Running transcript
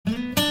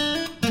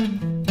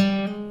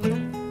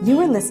You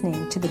are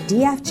listening to the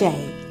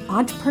DFJ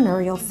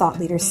Entrepreneurial Thought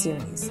Leader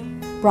Series,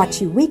 brought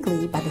to you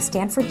weekly by the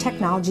Stanford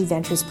Technology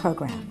Ventures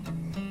Program.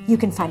 You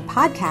can find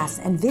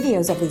podcasts and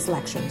videos of these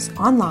lectures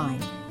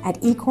online at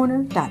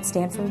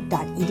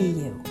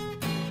ecorner.stanford.edu.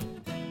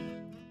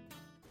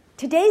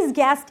 Today's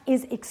guest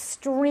is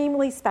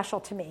extremely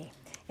special to me.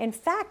 In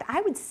fact,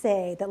 I would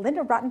say that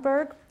Linda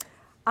Rottenberg,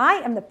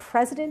 I am the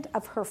president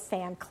of her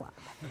fan club.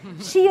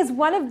 She is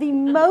one of the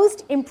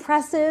most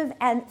impressive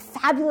and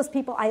fabulous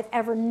people I have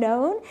ever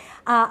known.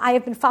 I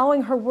have been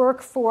following her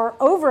work for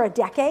over a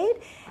decade,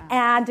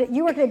 and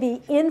you are going to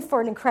be in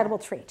for an incredible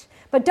treat.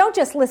 But don't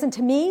just listen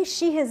to me.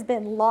 She has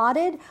been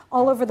lauded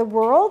all over the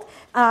world.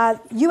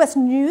 U.S.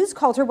 News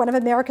called her one of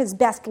America's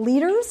best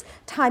leaders.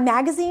 Time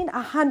Magazine,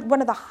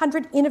 one of the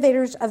 100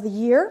 Innovators of the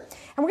Year.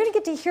 And we're going to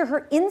get to hear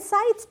her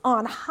insights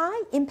on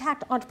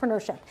high-impact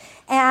entrepreneurship.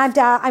 And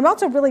I'm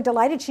also really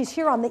delighted she's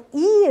here on the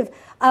eve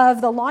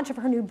of the launch of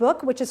her new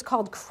book, which is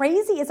called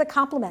Crazy is a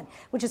Compliment,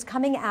 which is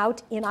coming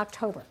out in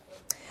October.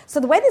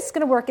 So the way this is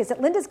going to work is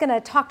that Linda's going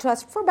to talk to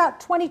us for about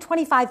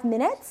 20-25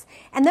 minutes,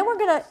 and then we're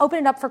going to open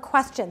it up for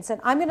questions. And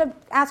I'm going to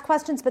ask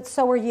questions, but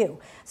so are you.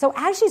 So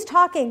as she's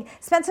talking,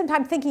 spend some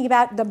time thinking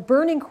about the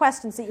burning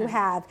questions that you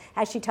have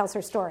as she tells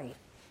her story.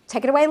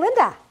 Take it away,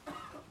 Linda.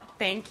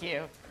 Thank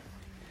you.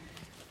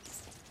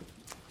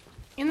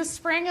 In the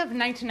spring of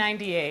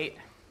 1998,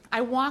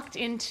 I walked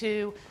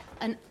into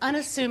an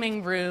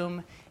unassuming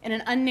room in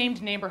an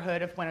unnamed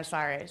neighborhood of Buenos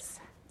Aires.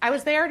 I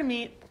was there to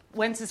meet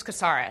Wences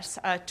Casares,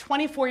 a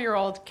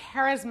 24-year-old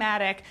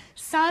charismatic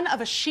son of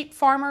a sheep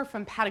farmer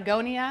from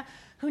Patagonia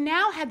who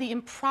now had the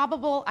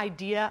improbable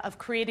idea of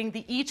creating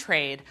the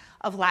E-Trade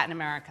of Latin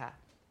America.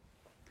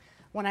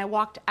 When I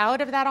walked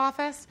out of that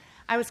office,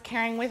 I was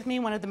carrying with me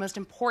one of the most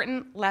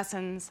important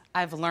lessons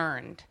I've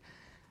learned.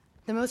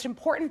 The most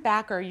important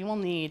backer you will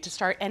need to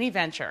start any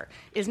venture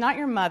is not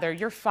your mother,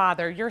 your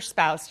father, your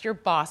spouse, your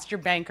boss, your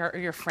banker, or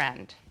your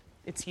friend.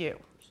 It's you.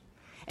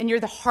 And you're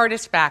the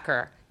hardest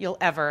backer you'll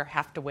ever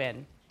have to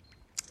win.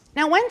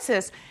 Now,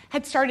 Wences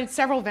had started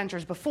several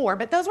ventures before,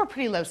 but those were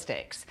pretty low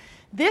stakes.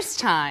 This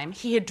time,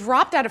 he had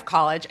dropped out of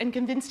college and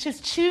convinced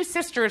his two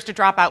sisters to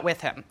drop out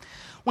with him.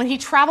 When he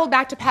traveled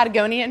back to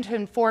Patagonia to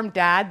inform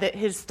Dad that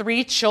his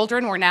 3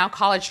 children were now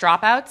college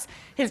dropouts,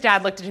 his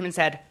dad looked at him and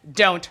said,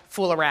 "Don't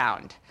fool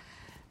around."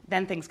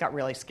 Then things got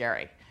really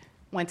scary.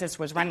 Wences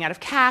was running out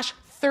of cash.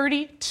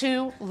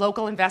 32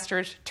 local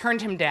investors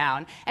turned him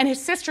down, and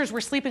his sisters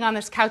were sleeping on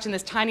this couch in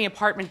this tiny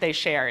apartment they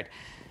shared.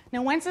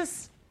 Now,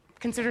 Wences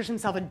considers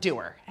himself a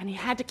doer, and he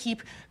had to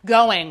keep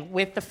going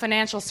with the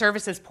financial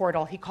services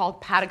portal he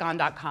called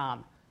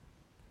Patagon.com.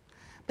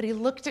 But he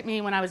looked at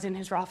me when I was in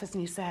his office and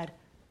he said,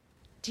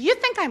 "Do you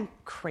think I'm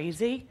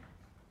crazy?"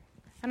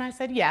 And I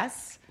said,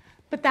 "Yes,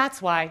 but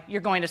that's why you're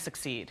going to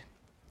succeed."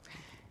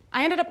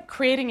 I ended up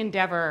creating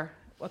Endeavor,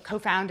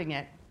 co-founding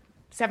it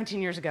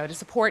 17 years ago to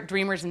support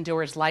dreamers and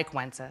doers like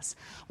Wences.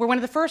 We're one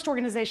of the first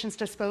organizations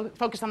to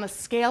focus on the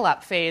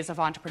scale-up phase of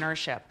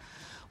entrepreneurship.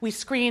 We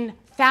screen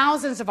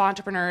thousands of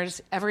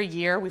entrepreneurs every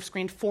year. We've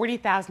screened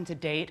 40,000 to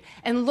date,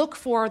 and look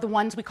for the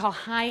ones we call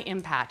high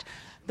impact,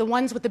 the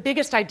ones with the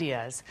biggest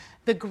ideas,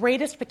 the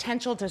greatest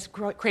potential to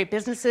create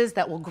businesses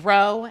that will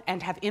grow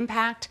and have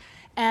impact,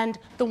 and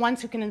the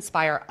ones who can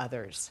inspire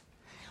others.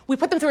 We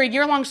put them through a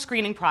year-long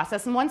screening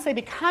process, and once they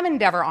become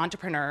Endeavor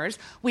entrepreneurs,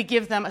 we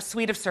give them a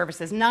suite of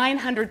services.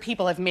 900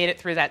 people have made it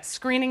through that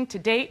screening to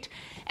date,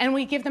 and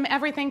we give them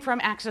everything from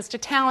access to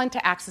talent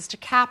to access to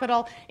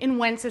capital. In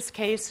Wences'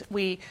 case,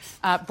 we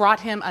brought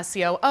him a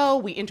COO,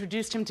 we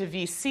introduced him to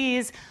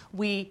VCs,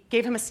 we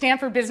gave him a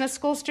Stanford Business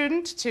School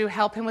student to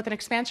help him with an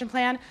expansion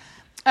plan.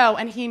 Oh,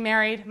 and he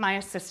married my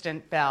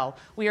assistant, Belle.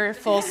 We are a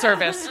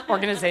full-service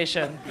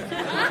organization.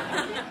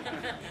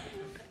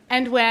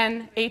 And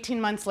when,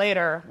 18 months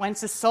later,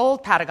 Wences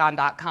sold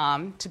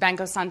Patagon.com to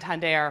Banco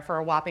Santander for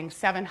a whopping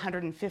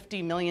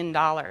 $750 million,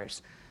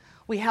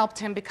 we helped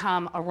him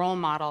become a role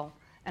model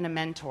and a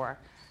mentor.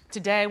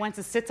 Today,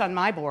 Wences sits on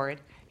my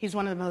board. He's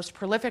one of the most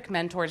prolific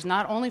mentors,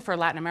 not only for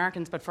Latin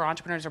Americans, but for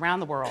entrepreneurs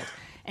around the world.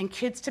 And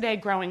kids today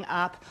growing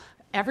up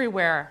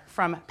everywhere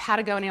from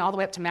Patagonia all the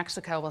way up to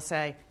Mexico will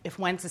say, if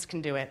Wences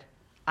can do it,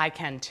 I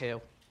can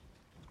too.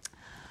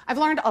 I've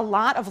learned a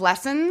lot of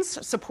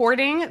lessons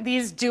supporting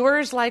these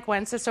doers like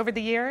Wences over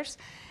the years,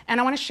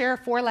 and I want to share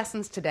 4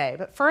 lessons today.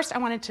 But first, I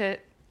wanted to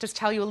just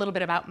tell you a little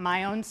bit about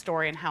my own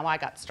story and how I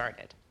got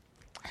started.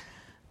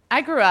 I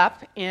grew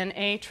up in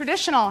a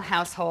traditional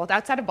household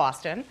outside of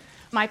Boston.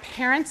 My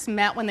parents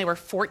met when they were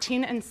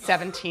 14 and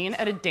 17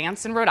 at a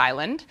dance in Rhode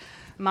Island.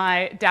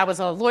 My dad was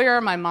a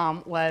lawyer, my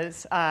mom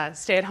was a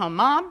stay-at-home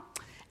mom,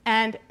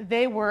 and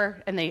they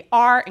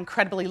are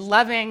incredibly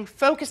loving,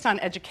 focused on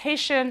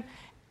education,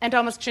 and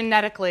almost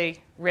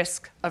genetically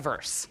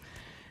risk-averse.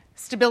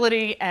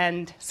 Stability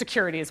and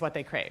security is what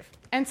they crave.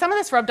 And some of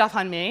this rubbed off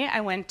on me.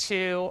 I went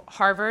to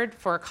Harvard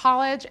for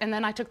college, and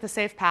then I took the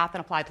safe path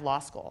and applied to law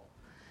school.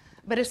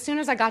 But as soon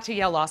as I got to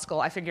Yale Law School,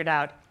 I figured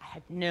out I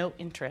had no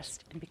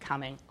interest in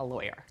becoming a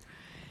lawyer.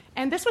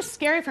 And this was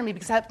scary for me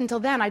because up until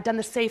then, I'd done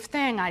the safe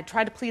thing. I'd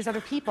tried to please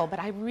other people, but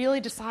I really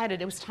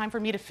decided it was time for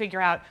me to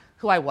figure out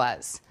who I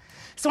was.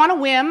 So on a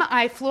whim,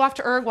 I flew off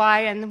to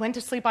Uruguay and went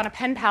to sleep on a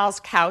pen pal's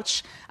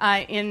couch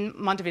in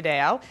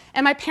Montevideo.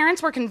 And my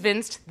parents were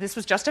convinced this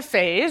was just a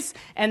phase,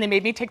 and they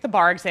made me take the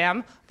bar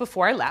exam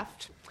before I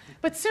left.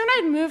 But soon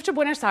I'd moved to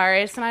Buenos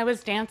Aires, and I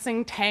was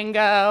dancing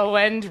tango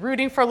and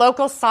rooting for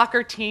local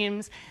soccer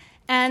teams.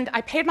 And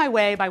I paid my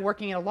way by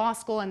working at a law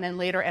school and then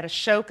later at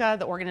Ashoka,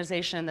 the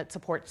organization that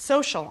supports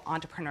social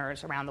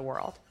entrepreneurs around the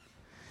world.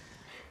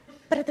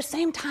 But at the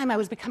same time, I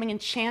was becoming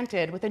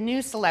enchanted with a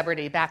new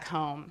celebrity back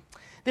home.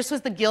 This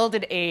was the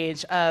Gilded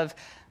Age of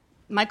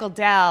Michael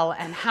Dell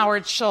and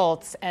Howard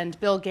Schultz and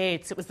Bill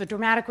Gates. It was the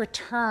dramatic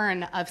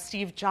return of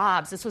Steve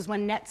Jobs. This was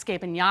when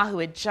Netscape and Yahoo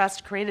had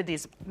just created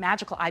these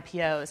magical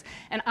IPOs.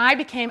 And I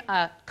became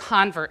a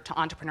convert to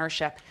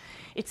entrepreneurship.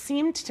 It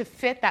seemed to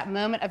fit that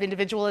moment of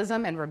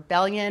individualism and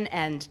rebellion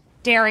and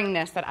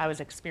daringness that I was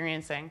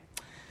experiencing.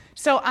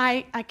 So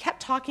I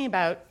kept talking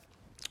about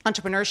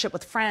entrepreneurship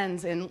with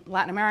friends in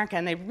Latin America,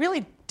 and they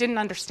really didn't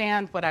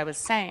understand what I was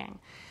saying.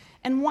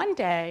 And one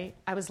day,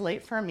 I was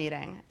late for a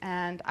meeting,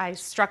 and I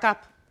struck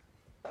up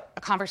a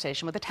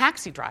conversation with a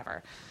taxi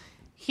driver.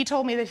 He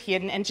told me that he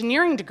had an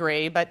engineering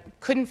degree, but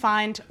couldn't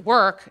find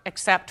work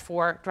except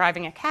for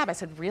driving a cab. I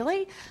said,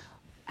 really?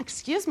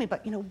 Excuse me,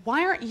 but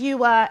why aren't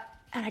you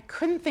and I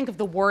couldn't think of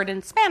the word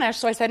in Spanish,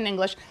 so I said in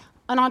English,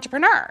 an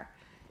entrepreneur.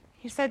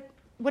 He said,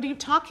 what are you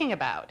talking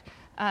about?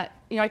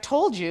 I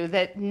told you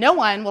that no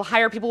one will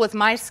hire people with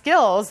my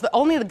skills.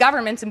 Only the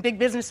governments and big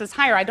businesses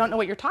hire. I don't know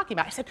what you're talking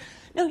about. I said,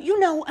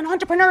 no, an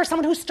entrepreneur is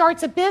someone who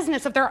starts a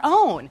business of their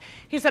own.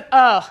 He said,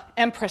 oh,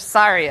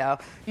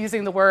 empresario,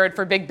 using the word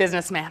for big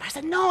businessman. I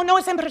said, no,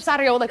 it's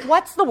empresario. Like,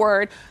 what's the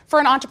word for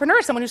an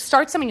entrepreneur? Someone who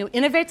starts something, who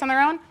innovates on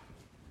their own?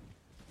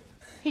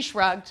 He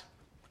shrugged.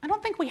 I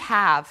don't think we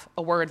have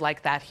a word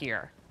like that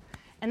here.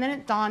 And then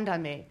it dawned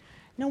on me.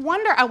 No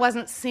wonder I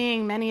wasn't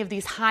seeing many of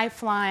these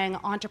high-flying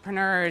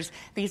entrepreneurs,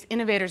 these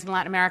innovators in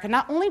Latin America.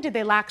 Not only did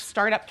they lack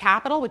startup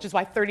capital, which is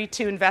why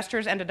 32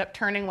 investors ended up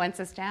turning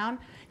Wences down,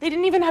 they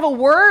didn't even have a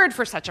word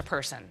for such a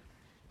person.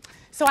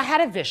 So I had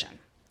a vision.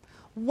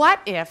 What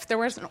if there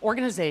was an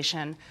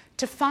organization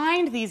to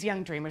find these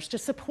young dreamers, to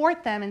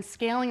support them in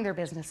scaling their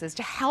businesses,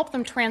 to help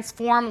them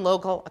transform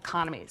local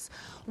economies?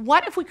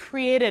 What if we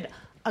created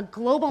a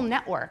global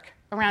network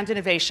around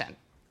innovation?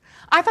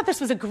 I thought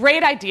this was a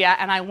great idea,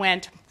 and I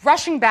went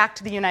rushing back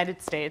to the United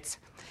States.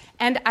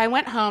 And I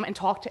went home and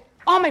talked to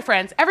all my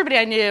friends, everybody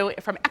I knew,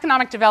 from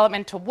economic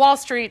development to Wall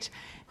Street,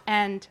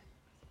 and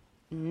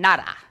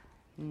nada,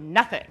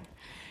 nothing.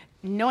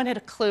 No one had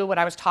a clue what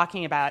I was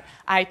talking about.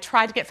 I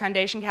tried to get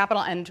foundation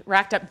capital and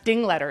racked up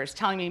ding letters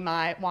telling me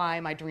why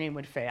my dream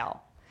would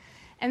fail.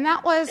 And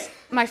that was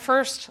my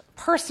first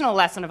personal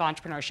lesson of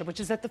entrepreneurship, which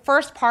is that the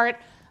first part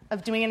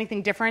of doing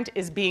anything different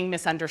is being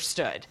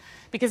misunderstood.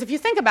 Because if you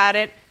think about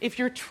it, if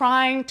you're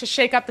trying to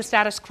shake up the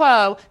status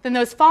quo, then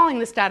those following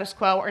the status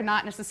quo are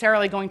not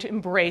necessarily going to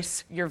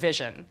embrace your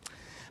vision.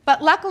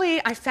 But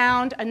luckily, I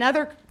found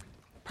another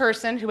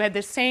person who had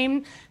the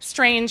same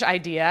strange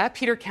idea,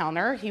 Peter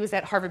Kellner. He was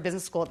at Harvard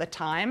Business School at the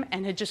time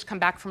and had just come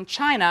back from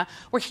China,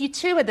 where he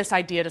too had this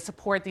idea to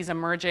support these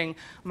emerging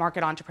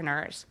market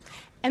entrepreneurs.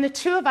 And the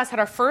two of us had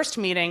our first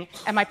meeting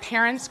at my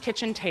parents'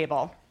 kitchen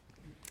table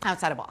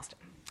outside of Boston.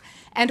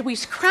 And we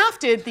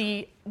crafted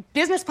the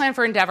business plan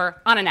for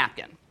Endeavor on a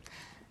napkin.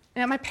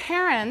 Now, my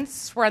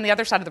parents were on the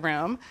other side of the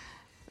room.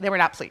 They were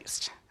not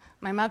pleased.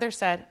 My mother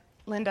said,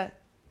 Linda,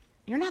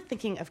 you're not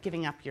thinking of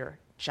giving up your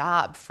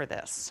job for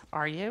this,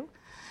 are you?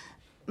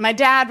 My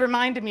dad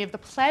reminded me of the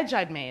pledge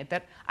I'd made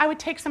that I would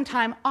take some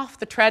time off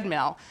the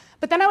treadmill,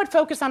 but then I would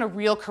focus on a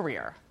real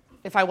career.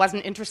 If I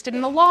wasn't interested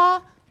in the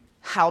law,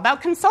 how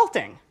about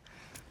consulting?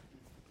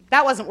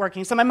 That wasn't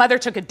working, so my mother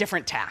took a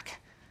different tack.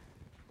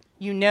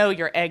 You know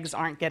your eggs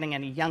aren't getting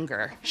any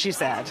younger, she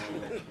said.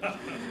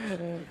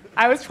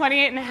 I was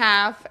 28 and a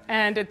half,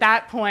 and at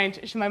that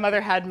point, my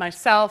mother had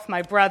myself,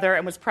 my brother,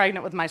 and was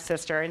pregnant with my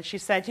sister. And she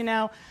said,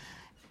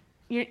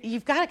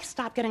 you've got to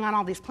stop getting on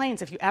all these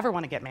planes if you ever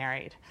want to get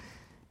married.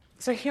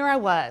 So here I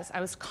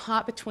was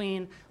caught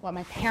between what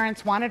my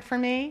parents wanted for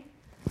me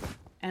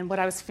and what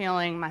I was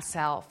feeling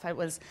myself. It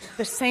was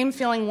the same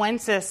feeling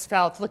Wences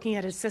felt looking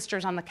at his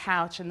sisters on the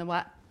couch and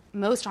what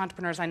most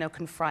entrepreneurs I know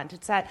confront.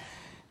 It's that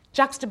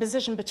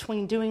juxtaposition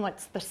between doing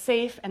what's the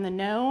safe and the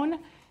known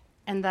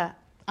and the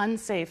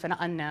unsafe and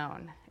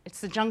unknown. It's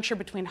the juncture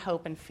between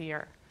hope and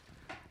fear.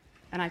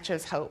 And I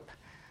chose hope.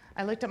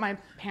 I looked at my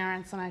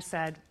parents and I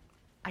said,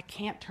 I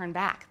can't turn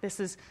back. This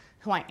is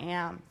who I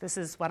am. This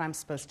is what I'm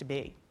supposed to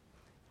be.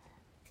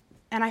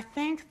 And I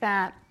think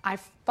that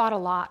I've thought a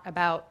lot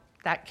about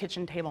that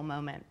kitchen table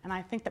moment. And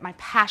I think that my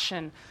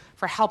passion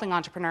for helping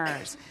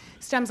entrepreneurs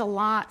stems a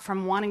lot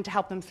from wanting to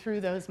help them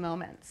through those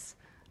moments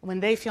when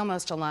they feel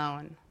most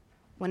alone,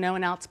 when no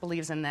one else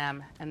believes in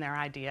them and their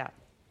idea.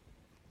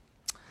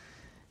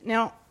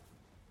 Now,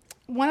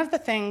 one of the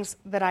things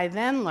that I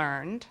then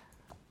learned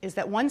is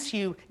that once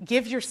you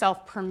give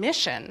yourself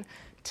permission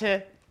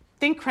to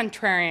think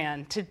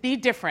contrarian, to be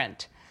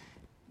different,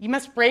 You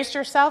must brace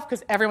yourself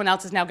because everyone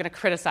else is now going to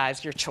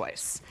criticize your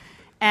choice.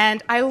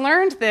 And I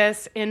learned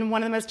this in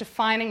one of the most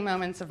defining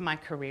moments of my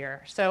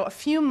career. So a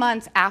few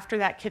months after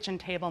that kitchen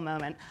table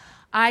moment,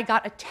 I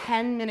got a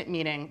 10-minute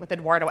meeting with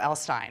Eduardo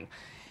Elstein.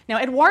 Now,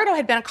 Eduardo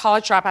had been a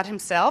college dropout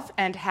himself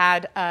and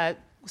had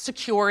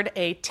secured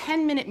a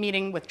 10-minute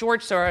meeting with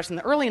George Soros in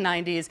the early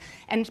 90s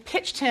and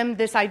pitched him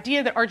this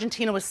idea that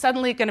Argentina was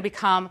suddenly going to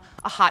become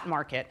a hot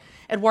market.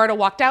 Eduardo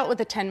walked out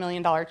with a $10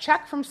 million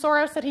check from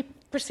Soros that he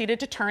proceeded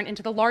to turn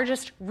into the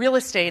largest real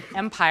estate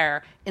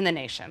empire in the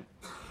nation.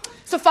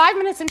 So 5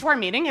 minutes into our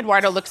meeting,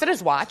 Eduardo looks at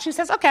his watch and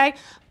says, okay,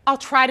 I'll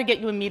try to get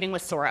you a meeting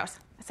with Soros.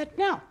 I said,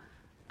 no,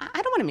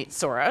 I don't want to meet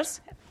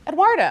Soros.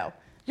 Eduardo,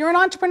 you're an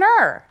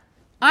entrepreneur.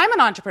 I'm an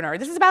entrepreneur.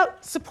 This is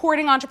about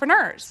supporting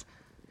entrepreneurs.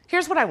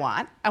 Here's what I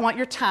want. I want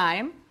your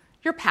time,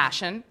 your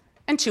passion,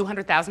 and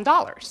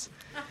 $200,000.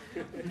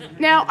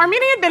 Now, our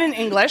meeting had been in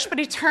English, but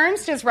he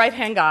turns to his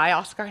right-hand guy,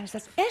 Oscar, and he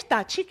says,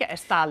 esta chica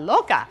está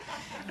loca.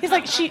 He's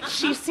like, she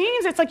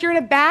seems, it's like you're in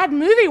a bad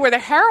movie where the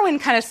heroine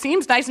kind of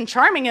seems nice and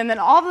charming, and then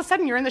all of a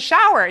sudden you're in the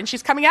shower, and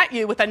she's coming at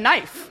you with a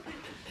knife.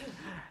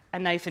 A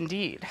knife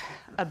indeed,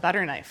 a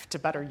butter knife to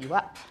butter you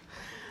up.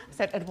 I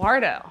said,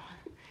 Eduardo,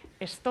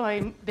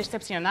 estoy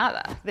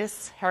decepcionada.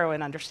 This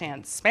heroine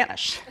understands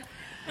Spanish.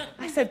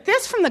 I said,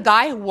 this from the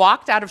guy who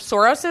walked out of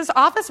Soros's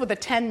office with a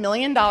 $10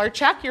 million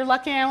check? You're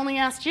lucky I only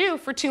asked you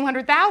for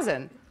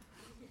 $200,000.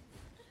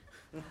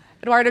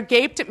 Eduardo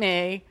gaped at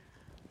me,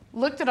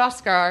 looked at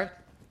Oscar,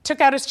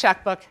 took out his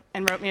checkbook,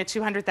 and wrote me a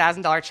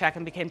 $200,000 check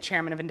and became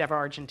chairman of Endeavor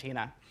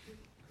Argentina.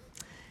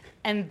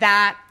 And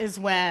that is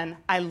when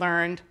I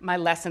learned my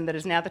lesson that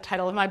is now the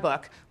title of my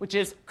book, which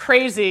is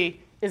Crazy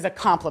is a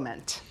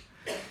Compliment.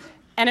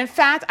 And in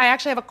fact, I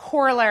actually have a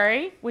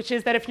corollary, which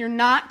is that if you're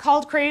not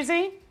called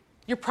crazy,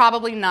 you're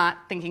probably not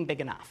thinking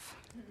big enough.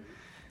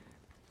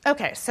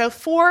 Okay, so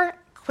 4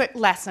 quick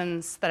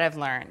lessons that I've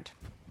learned.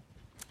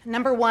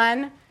 Number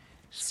 1,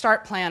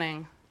 start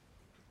planning.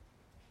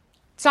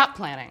 Stop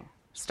planning.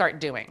 Start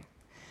doing.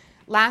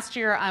 Last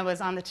year, I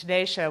was on the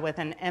Today Show with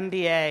an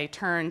MBA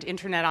turned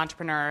internet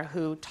entrepreneur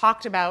who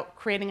talked about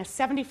creating a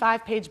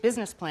 75-page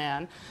business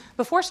plan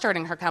before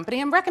starting her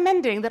company and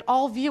recommending that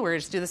all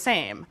viewers do the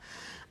same.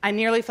 I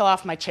nearly fell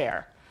off my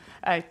chair.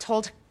 I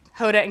told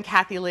Hoda and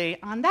Kathy Lee,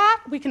 on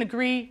that, we can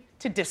agree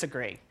to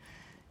disagree.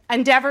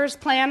 Endeavor's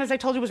plan, as I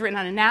told you, was written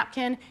on a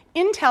napkin.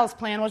 Intel's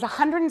plan was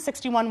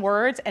 161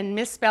 words and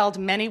misspelled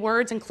many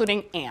words,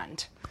 including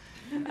and.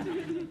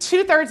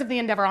 2/3 of the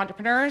Endeavor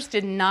entrepreneurs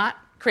did not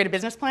create a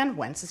business plan.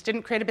 Wences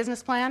didn't create a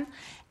business plan.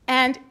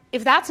 And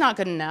if that's not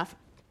good enough,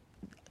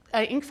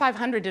 Inc.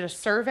 500 did a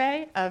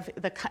survey of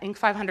the Inc.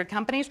 500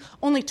 companies.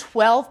 Only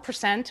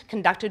 12%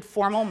 conducted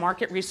formal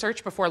market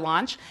research before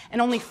launch,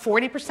 and only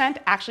 40%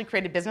 actually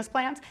created business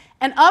plans.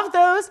 And of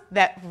those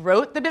that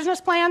wrote the business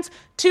plans,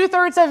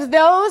 2/3 of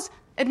those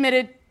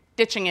admitted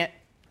ditching it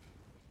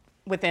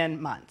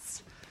within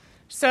months.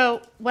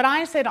 So what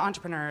I say to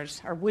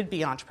entrepreneurs, or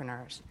would-be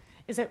entrepreneurs,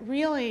 is that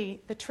really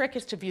the trick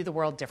is to view the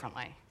world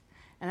differently.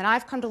 And that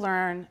I've come to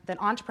learn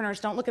that entrepreneurs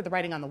don't look at the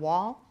writing on the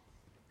wall,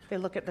 they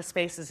look at the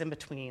spaces in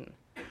between,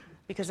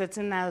 because it's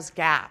in those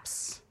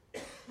gaps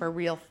where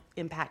real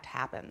impact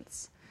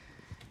happens.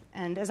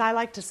 And as I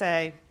like to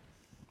say,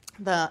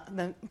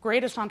 the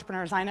greatest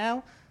entrepreneurs I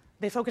know,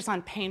 they focus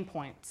on pain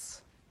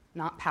points,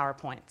 not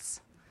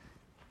PowerPoints.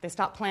 They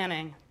stop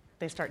planning,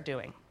 they start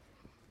doing.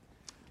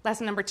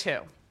 Lesson number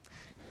 2,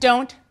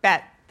 don't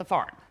bet the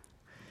farm.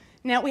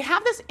 Now, we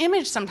have this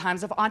image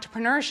sometimes of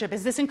entrepreneurship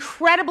as this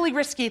incredibly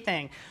risky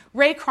thing.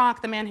 Ray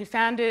Kroc, the man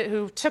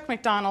who took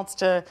McDonald's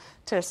to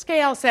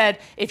scale, said,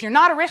 if you're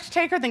not a risk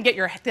taker, then get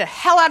the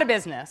hell out of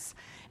business.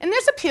 And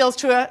this appeals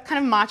to a kind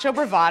of macho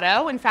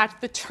bravado. In fact,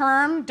 the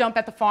term don't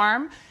bet the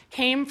farm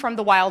came from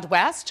the Wild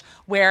West,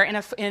 where in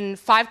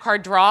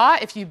 5-card draw,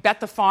 if you bet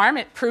the farm,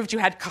 it proved you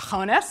had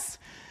cojones.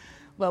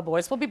 Well,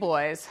 boys will be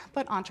boys,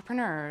 but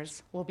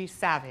entrepreneurs will be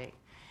savvy.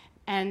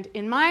 And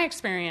in my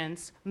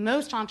experience,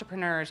 most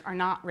entrepreneurs are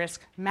not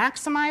risk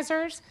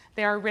maximizers,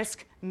 they are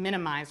risk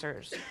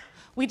minimizers.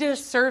 We did a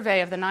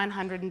survey of the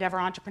 900 Endeavor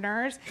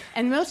entrepreneurs,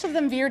 and most of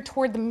them veered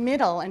toward the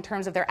middle in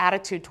terms of their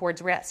attitude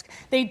towards risk.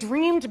 They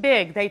dreamed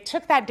big, they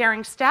took that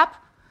daring step,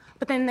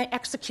 but then they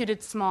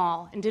executed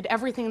small and did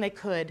everything they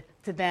could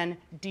to then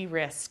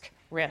de-risk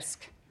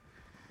risk.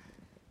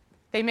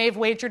 They may have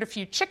wagered a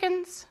few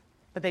chickens,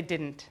 but they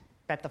didn't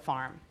bet the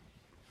farm.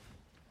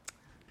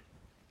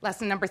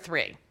 Lesson number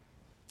 3.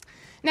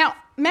 Now,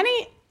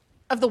 many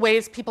of the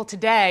ways people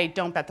today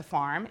don't bet the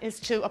farm is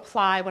to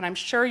apply what I'm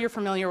sure you're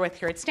familiar with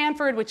here at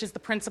Stanford, which is the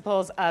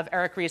principles of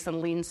Eric Ries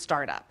and lean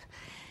startup.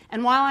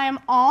 And while I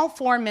am all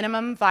for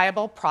minimum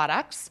viable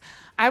products,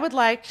 I would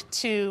like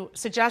to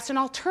suggest an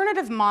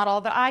alternative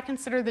model that I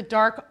consider the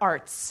dark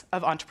arts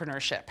of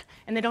entrepreneurship,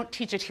 and they don't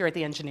teach it here at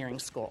the engineering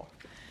school.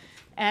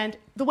 And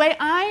the way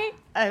I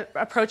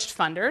approached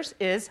funders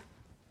is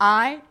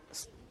I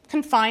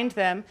confined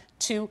them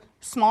to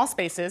small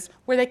spaces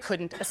where they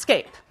couldn't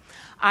escape.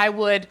 I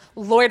would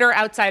loiter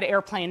outside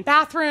airplane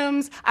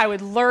bathrooms. I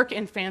would lurk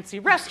in fancy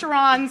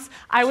restaurants.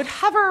 I would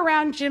hover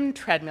around gym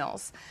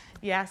treadmills.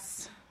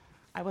 Yes,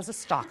 I was a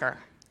stalker.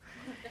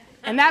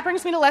 And that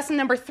brings me to lesson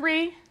number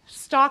 3.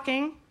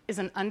 Stalking is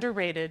an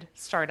underrated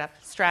startup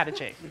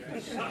strategy.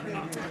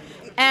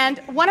 And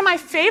one of my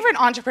favorite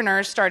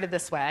entrepreneurs started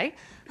this way.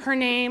 Her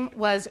name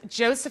was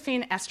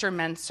Josephine Esther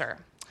Menser.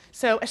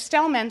 So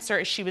Estelle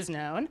Menser, as she was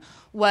known,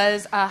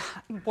 was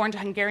born to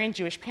Hungarian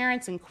Jewish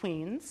parents in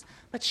Queens,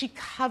 but she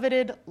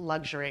coveted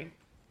luxury.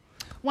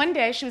 One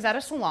day, she was at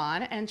a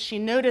salon, and she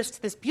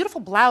noticed this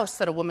beautiful blouse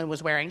that a woman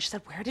was wearing. She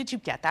said, "Where did you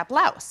get that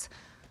blouse?"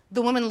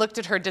 The woman looked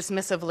at her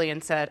dismissively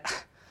and said,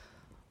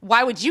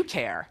 "Why would you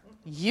care?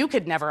 You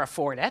could never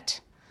afford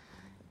it."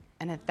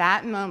 And at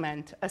that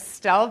moment,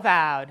 Estelle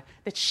vowed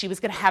that she was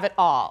going to have it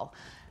all.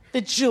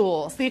 The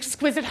jewels, the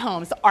exquisite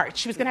homes, the art.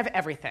 She was going to have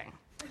everything.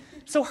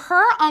 So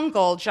her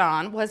uncle,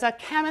 John, was a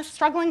chemist,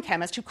 struggling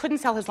chemist who couldn't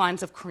sell his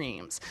lines of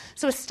creams.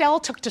 So Estelle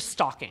took to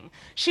stalking.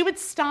 She would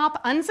stop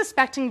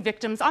unsuspecting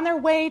victims on their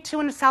way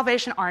to a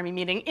Salvation Army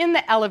meeting, in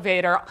the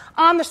elevator,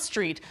 on the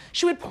street.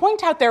 She would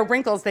point out their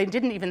wrinkles they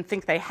didn't even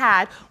think they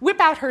had,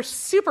 whip out her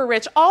super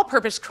rich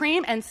all-purpose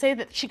cream, and say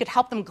that she could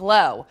help them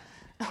glow.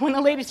 When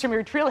the ladies told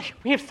me, "Really,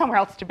 we have somewhere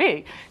else to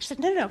be," she said,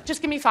 no,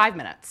 just give me 5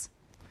 minutes.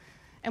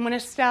 And when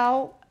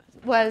Estelle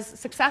was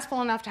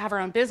successful enough to have her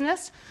own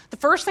business, the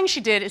first thing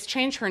she did is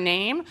change her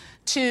name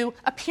to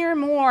appear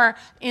more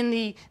in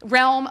the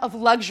realm of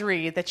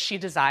luxury that she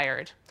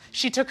desired.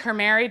 She took her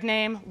married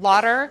name,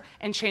 Lauder,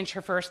 and changed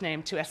her first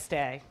name to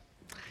Estée.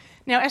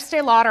 Now,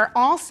 Estée Lauder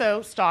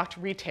also stalked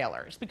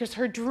retailers because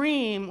her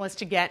dream was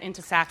to get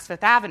into Saks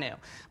Fifth Avenue.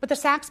 But the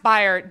Saks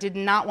buyer did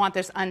not want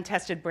this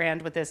untested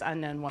brand with this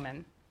unknown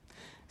woman.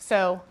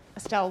 So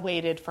Estelle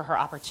waited for her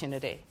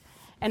opportunity.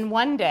 And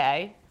one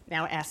day,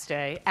 now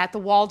Estée, at the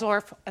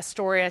Waldorf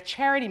Astoria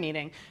charity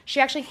meeting,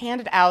 she actually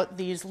handed out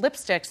these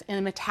lipsticks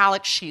in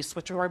metallic sheaths,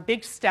 which were a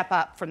big step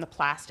up from the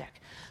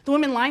plastic. The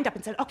women lined up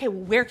and said, "Okay,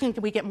 well, where can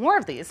we get more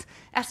of these?"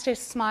 Estée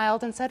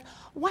smiled and said,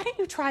 "Why don't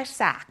you try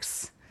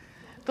Saks?"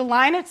 The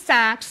line at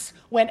Saks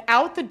went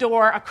out the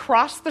door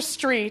across the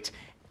street.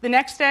 The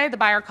next day, the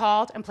buyer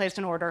called and placed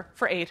an order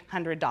for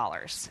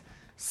 $800.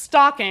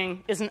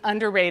 Stalking is an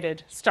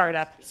underrated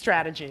startup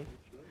strategy.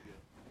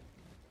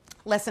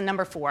 Lesson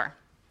number 4.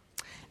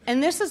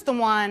 And this is the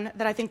one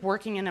that I think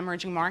working in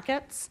emerging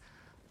markets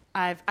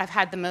I've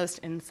had the most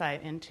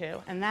insight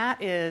into, and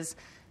that is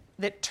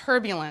that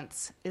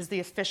turbulence is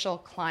the official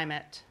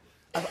climate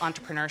of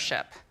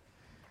entrepreneurship.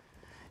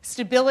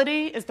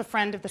 Stability is the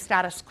friend of the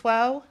status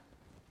quo.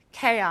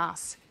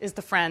 Chaos is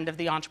the friend of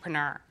the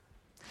entrepreneur.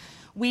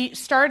 We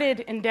started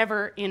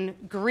Endeavor in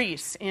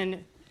Greece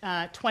in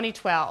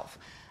 2012.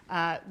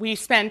 We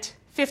spent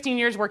 15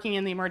 years working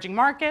in the emerging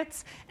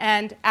markets,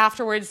 and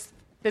afterwards,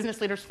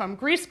 business leaders from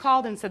Greece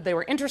called and said they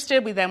were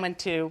interested. We then went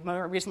to,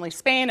 more recently,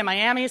 Spain and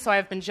Miami, so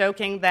I've been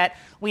joking that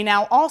we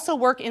now also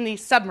work in the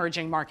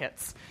submerging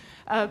markets.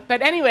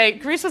 But anyway,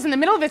 Greece was in the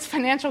middle of its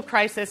financial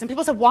crisis, and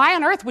people said, "Why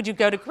on earth would you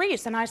go to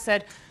Greece?" And I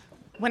said,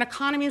 when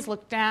economies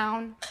look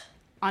down,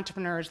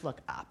 entrepreneurs look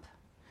up.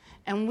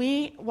 And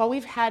while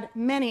we've had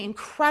many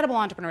incredible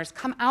entrepreneurs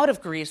come out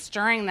of Greece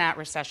during that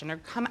recession or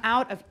come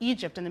out of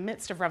Egypt in the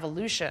midst of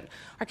revolution,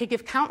 I could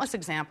give countless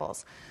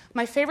examples.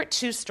 My favorite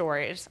 2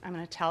 stories I'm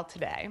going to tell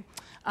today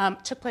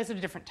took place at a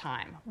different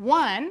time.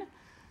 One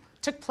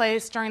took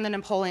place during the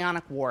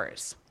Napoleonic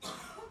Wars.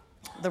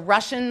 The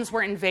Russians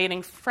were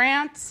invading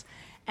France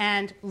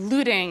and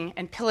looting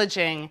and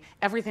pillaging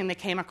everything they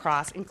came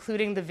across,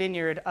 including the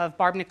vineyard of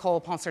Barbe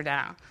Nicole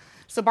Ponsardin.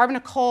 So Barbe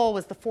Nicole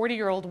was the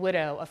 40-year-old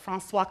widow of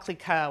François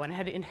Clicquot and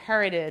had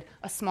inherited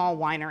a small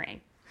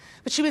winery.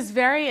 But she was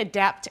very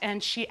adept,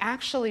 and she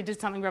actually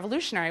did something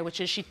revolutionary, which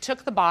is she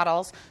took the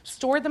bottles,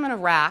 stored them in a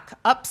rack,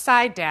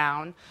 upside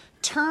down,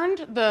 turned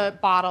the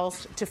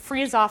bottles to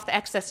freeze off the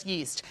excess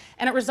yeast,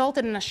 and it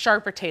resulted in a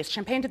sharper taste.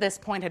 Champagne to this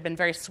point had been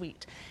very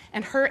sweet.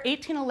 And her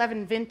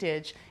 1811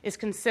 vintage is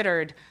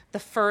considered the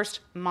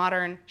first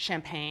modern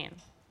champagne.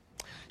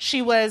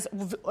 She was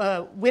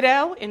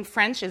widow, in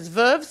French is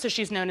veuve, so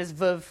she's known as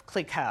Veuve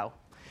Clicquot.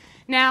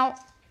 Now,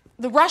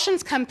 the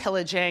Russians come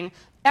pillaging,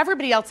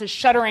 everybody else is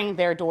shuttering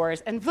their doors,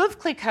 and Veuve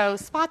Clicquot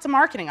spots a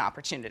marketing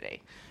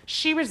opportunity.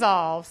 She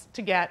resolves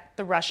to get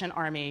the Russian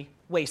army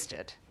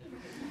wasted.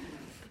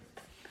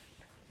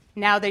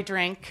 "Now they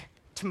drink,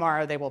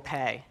 tomorrow they will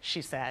pay,"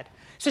 she said.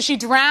 So she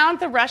drowned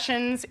the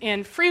Russians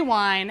in free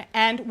wine,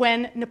 and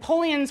when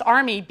Napoleon's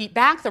army beat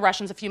back the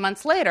Russians a few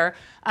months later,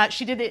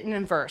 she did it in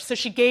reverse. So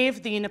she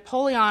gave the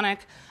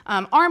Napoleonic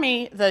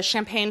army the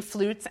champagne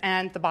flutes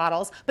and the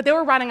bottles, but they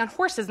were riding on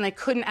horses and they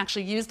couldn't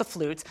actually use the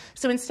flutes.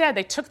 So instead,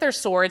 they took their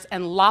swords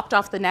and lopped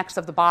off the necks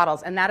of the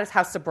bottles, and that is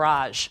how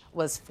sabrage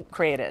was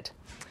created.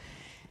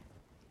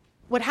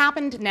 What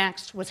happened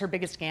next was her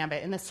biggest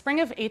gambit. In the spring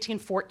of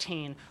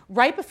 1814,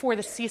 right before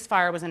the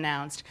ceasefire was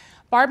announced,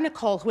 Barbe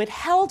Nicole, who had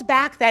held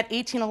back that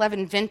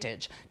 1811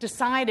 vintage,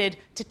 decided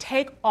to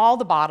take all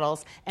the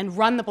bottles and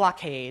run the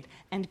blockade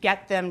and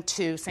get them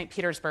to St.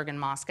 Petersburg and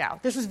Moscow.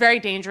 This was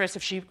very dangerous.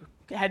 If she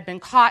had been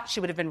caught, she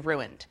would have been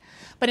ruined.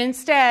 But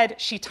instead,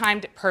 she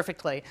timed it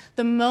perfectly.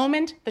 The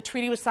moment the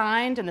treaty was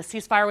signed and the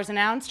ceasefire was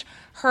announced,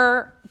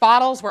 her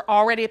bottles were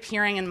already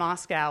appearing in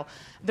Moscow.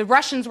 The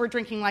Russians were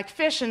drinking like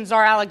fish, and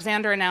Tsar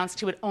Alexander announced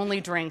he would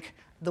only drink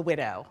the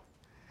widow.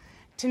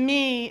 To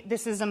me,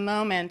 this is a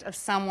moment of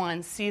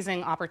someone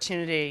seizing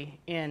opportunity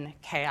in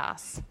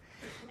chaos.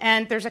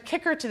 And there's a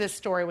kicker to this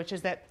story, which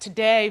is that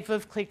today,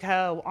 Veuve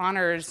Clicquot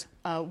honors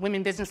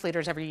women business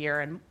leaders every year.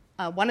 And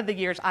one of the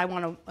years I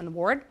won an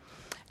award.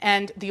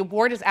 And the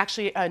award is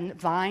actually a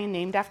vine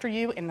named after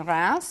you in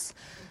Reims.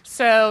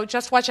 So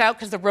just watch out,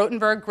 because the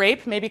Rottenberg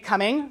grape may be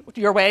coming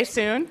your way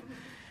soon.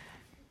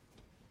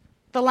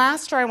 The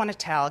last story I want to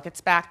tell gets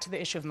back to the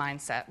issue of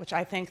mindset, which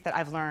I think that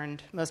I've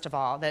learned most of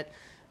all, that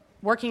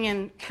working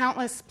in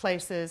countless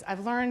places,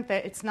 I've learned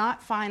that it's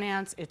not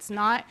finance, it's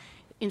not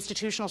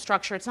institutional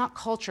structure, it's not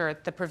culture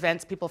that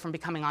prevents people from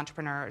becoming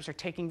entrepreneurs or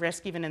taking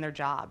risk even in their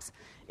jobs.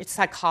 It's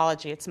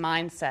psychology, it's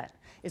mindset,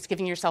 it's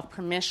giving yourself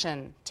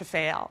permission to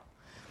fail.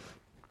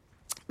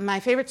 My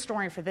favorite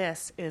story for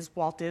this is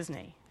Walt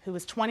Disney, who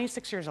was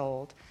 26 years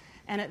old.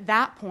 And at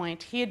that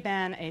point, he had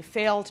been a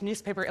failed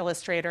newspaper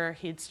illustrator.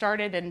 He had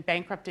started and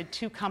bankrupted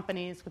 2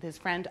 companies with his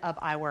friend Ub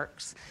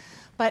Iwerks.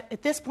 But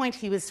at this point,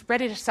 he was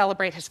ready to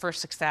celebrate his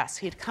first success.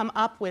 He had come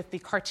up with the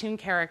cartoon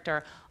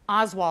character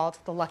Oswald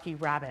the Lucky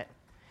Rabbit.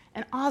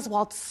 And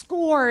Oswald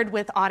scored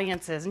with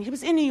audiences. And he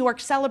was in New York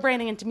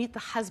celebrating and to meet the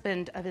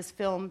husband of his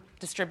film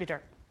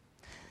distributor.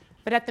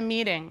 But at the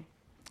meeting,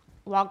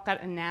 Walt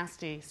got a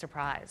nasty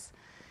surprise.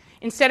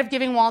 Instead of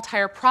giving Walt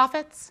higher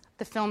profits,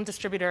 the film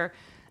distributor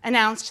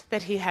announced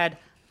that he had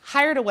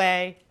hired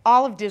away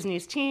all of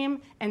Disney's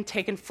team and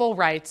taken full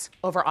rights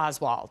over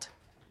Oswald.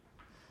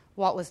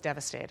 Walt was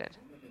devastated.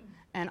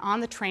 And on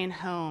the train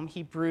home,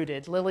 he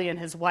brooded. Lillian,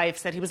 his wife,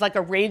 said he was like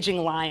a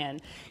raging lion.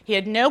 He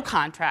had no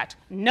contract,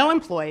 no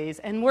employees,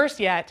 and worse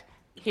yet,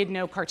 he had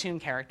no cartoon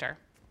character.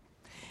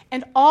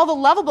 And all the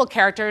lovable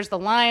characters, the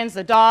lions,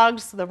 the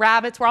dogs, the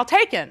rabbits, were all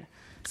taken.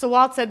 So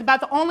Walt said about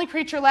the only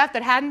creature left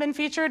that hadn't been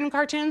featured in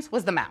cartoons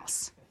was the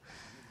mouse.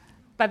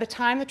 By the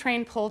time the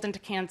train pulled into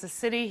Kansas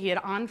City, he had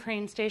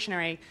on-train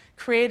stationery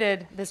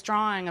created this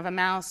drawing of a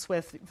mouse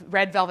with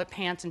red velvet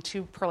pants and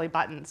 2 pearly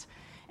buttons.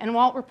 And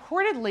Walt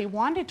reportedly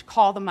wanted to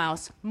call the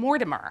mouse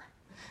Mortimer.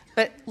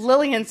 But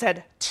Lillian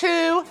said,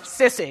 too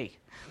sissy.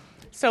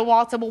 So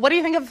Walt said, well, what do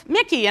you think of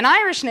Mickey, an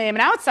Irish name,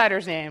 an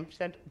outsider's name? She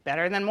said,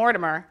 better than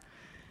Mortimer.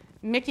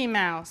 Mickey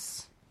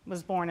Mouse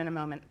was born in a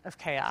moment of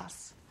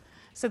chaos.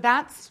 So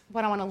that's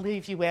what I want to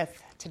leave you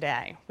with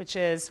today, which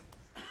is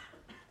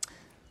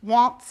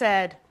Walt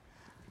said,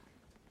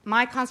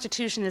 my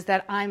constitution is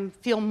that I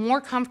feel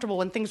more comfortable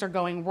when things are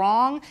going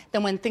wrong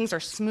than when things are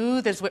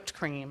smooth as whipped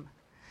cream.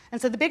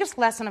 And so the biggest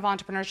lesson of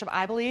entrepreneurship,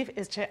 I believe,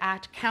 is to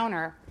act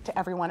counter to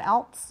everyone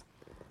else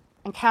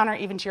and counter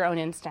even to your own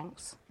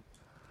instincts.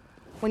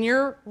 When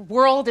your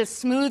world is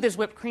smooth as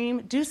whipped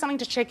cream, do something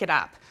to shake it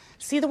up.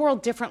 See the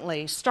world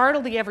differently.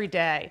 Startle the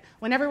everyday.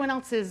 When everyone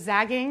else is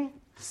zagging,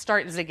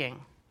 start zigging.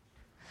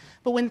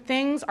 But when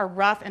things are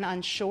rough and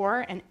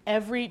unsure and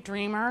every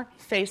dreamer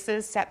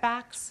faces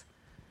setbacks,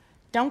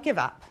 don't give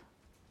up.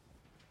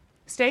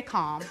 Stay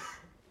calm,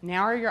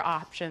 narrow your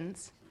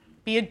options,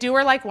 be a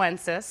doer like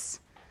Wences,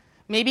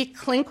 maybe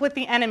clink with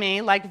the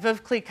enemy like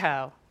Veuve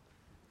Clicquot,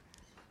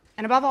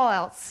 and above all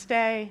else,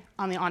 stay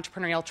on the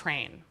entrepreneurial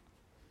train.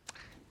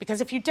 Because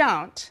if you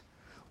don't,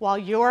 while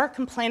you're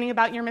complaining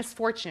about your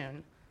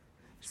misfortune,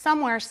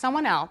 somewhere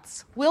someone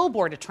else will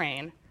board a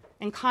train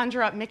and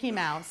conjure up Mickey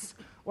Mouse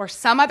or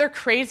some other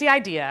crazy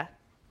idea,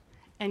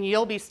 and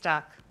you'll be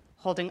stuck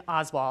holding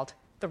Oswald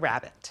the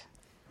rabbit.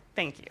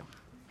 Thank you.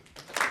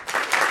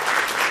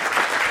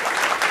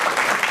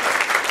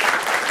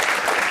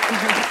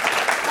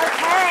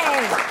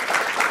 Okay.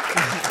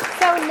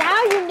 So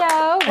now you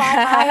know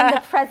why I am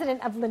the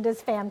president of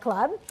Linda's fan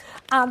club.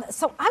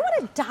 So I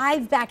want to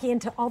dive back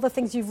into all the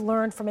things you've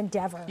learned from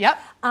Endeavor. Yep.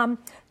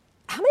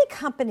 How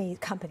many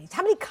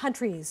how many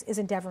countries is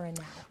Endeavor in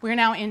now? We're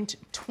now in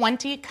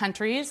 20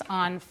 countries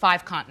on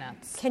 5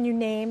 continents. Can you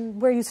name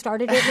where you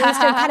started at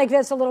least and kind of give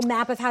us a little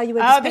map of how you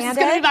expanded? Oh, this is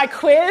going to be my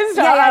quiz?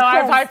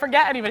 Yeah, if I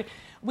forget anybody.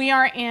 We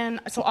are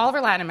in, all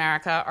over Latin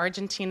America,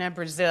 Argentina,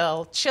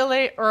 Brazil,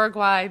 Chile,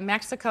 Uruguay,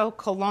 Mexico,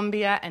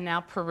 Colombia, and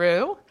now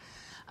Peru.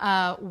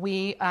 I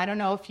don't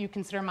know if you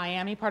consider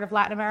Miami part of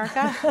Latin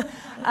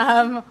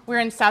America.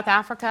 We're in South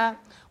Africa.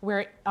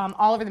 We're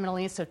all over the Middle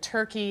East, so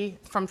Turkey,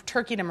 from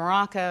Turkey to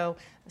Morocco,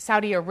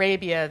 Saudi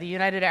Arabia, the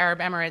United Arab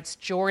Emirates,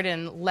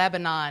 Jordan,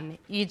 Lebanon,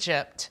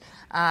 Egypt.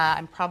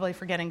 I'm probably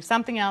forgetting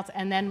something else.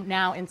 And then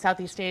now in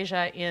Southeast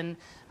Asia, in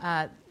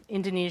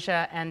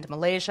Indonesia and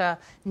Malaysia.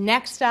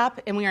 Next up,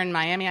 and we are in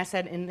Miami, I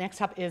said, and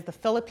next up is the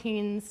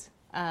Philippines.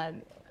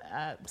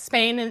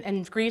 Spain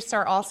and Greece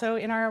are also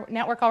in our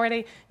network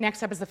already.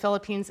 Next up is the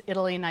Philippines,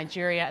 Italy,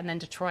 Nigeria, and then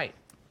Detroit.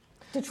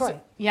 Detroit.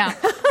 So, yeah.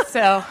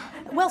 So.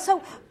 Well,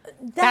 so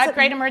that's that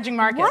great emerging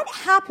market. What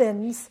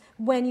happens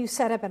when you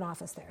set up an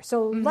office there?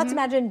 So let's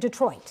imagine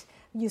Detroit.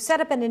 you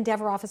set up an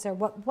Endeavor office there.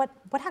 What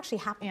actually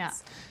happens? Yeah.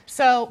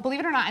 So believe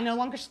it or not, I no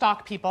longer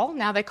stalk people.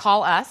 Now they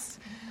call us.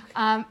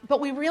 But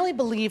we really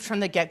believed from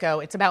the get-go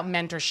it's about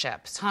mentorship.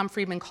 Tom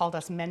Friedman called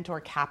us mentor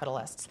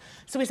capitalists.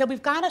 So we said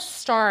we've got to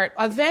start,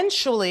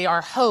 eventually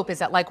our hope is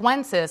that like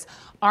Wences,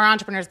 our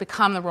entrepreneurs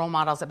become the role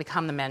models that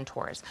become the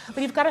mentors.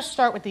 But you've got to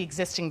start with the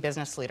existing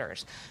business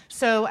leaders.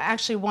 So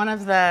actually one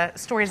of the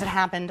stories that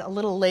happened a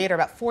little later,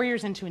 about 4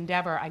 years into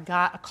Endeavor, I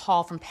got a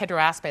call from Pedro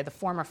Aspe, the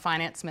former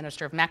finance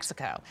minister of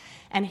Mexico.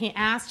 And he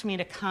asked me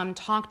to come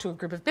talk to a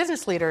group of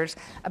business leaders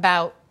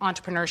about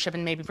entrepreneurship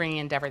and maybe bringing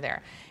Endeavor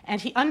there. And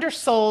he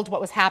undersold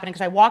what was happening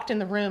because I walked in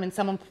the room and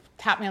someone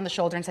tapped me on the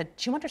shoulder and said,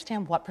 do you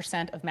understand what %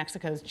 of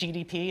Mexico's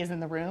GDP is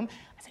in the room?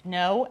 I said,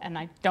 no, and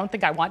I don't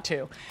think I want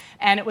to.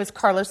 And it was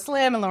Carlos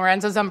Slim and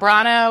Lorenzo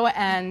Zambrano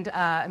and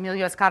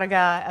Emilio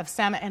Escarga of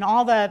SEM and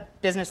all the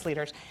business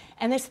leaders.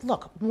 And they said,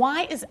 look,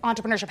 why is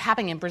entrepreneurship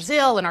happening in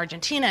Brazil and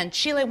Argentina and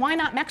Chile? Why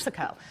not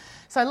Mexico?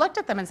 So I looked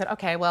at them and said,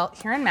 okay, well,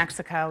 here in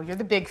Mexico, you're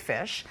the big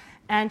fish,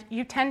 and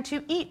you tend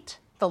to eat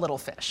the little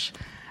fish.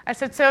 I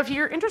said, so if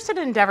you're interested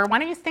in Endeavor, why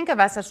don't you think of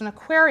us as an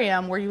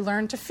aquarium where you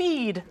learn to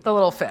feed the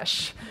little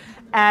fish?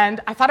 And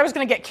I thought I was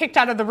going to get kicked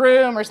out of the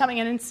room or something,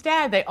 and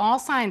instead they all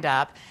signed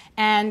up.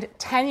 And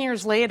 10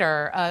 years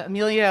later,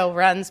 Emilio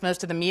runs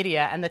most of the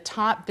media, and the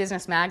top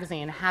business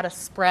magazine had a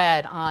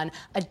spread on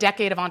a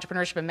decade of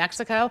entrepreneurship in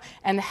Mexico,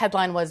 and the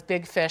headline was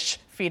Big Fish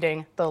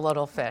Feeding the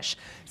Little Fish.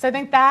 So I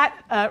think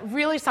that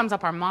really sums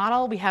up our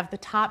model. We have the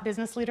top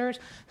business leaders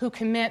who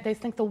commit. They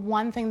think the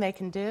one thing they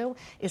can do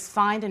is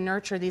find and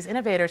nurture these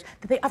innovators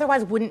that they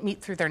otherwise wouldn't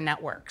meet through their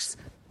networks.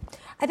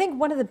 I think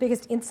one of the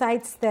biggest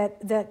insights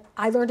that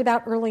I learned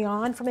about early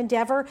on from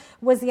Endeavor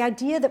was the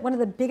idea that one of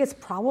the biggest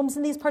problems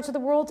in these parts of the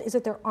world is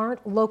that there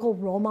aren't local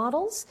role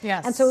models.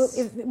 Yes. And so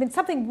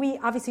something we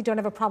obviously don't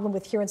have a problem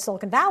with here in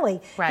Silicon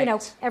Valley. Right. You know,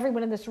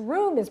 everyone in this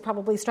room is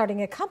probably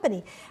starting a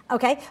company.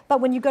 Okay.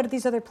 But when you go to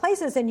these other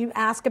places and you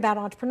ask about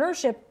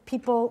entrepreneurship,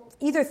 people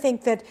either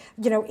think that,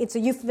 you know, it's a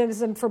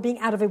euphemism for being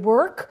out of a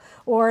work,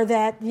 or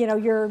that, you know,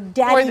 your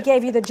daddy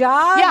gave you the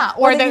job. Yeah,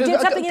 or that you did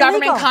something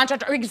government illegal.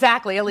 contract, or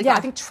exactly, illegal. Yeah. I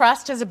think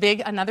trust is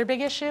another big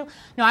issue.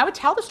 No, I would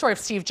tell the story of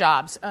Steve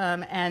Jobs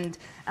and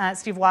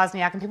Steve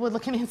Wozniak, and people would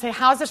look at me and say,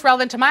 how is this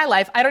relevant to my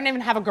life? I don't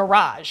even have a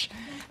garage.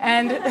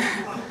 And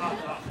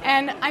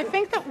I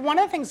think that one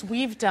of the things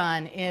we've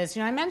done is,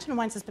 you know, I mentioned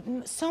Wences,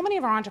 but so many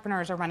of our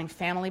entrepreneurs are running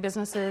family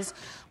businesses.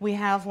 We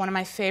have one of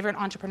my favorite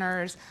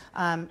entrepreneurs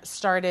grew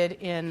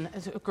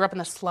up in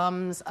the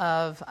slums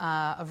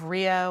of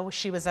Rio.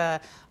 She was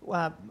a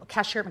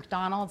cashier at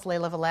McDonald's,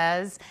 Leila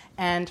Velez,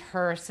 and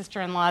her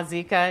sister-in-law,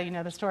 Zika, you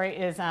know the story,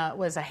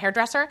 was a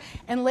hairdresser.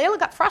 And Leila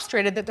got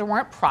frustrated that there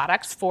weren't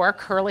products for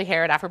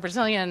curly-haired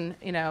Afro-Brazilian,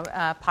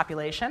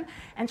 population.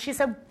 And she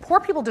said,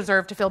 poor people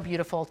deserve to feel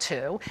beautiful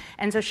too.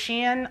 And so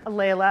she and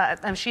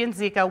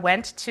Zika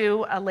went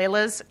to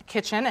Leila's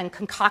kitchen and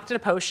concocted a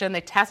potion.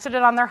 They tested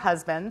it on their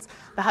husbands.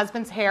 The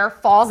husband's hair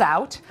falls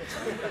out.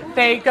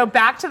 They go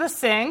back to the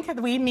sink.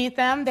 We meet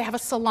them. They have a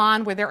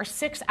salon where there are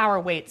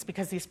 6-hour waits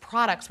because these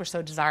products were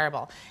so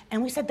desirable.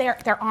 And we said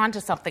they're onto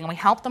something. And we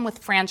help them with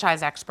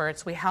franchise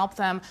experts. We help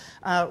them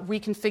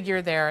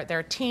reconfigure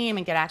their team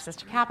and get access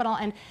to capital.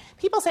 And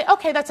people say,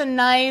 okay, that's a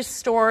nice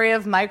story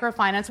of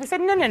microfinance. We said,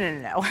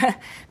 no.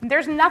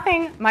 There's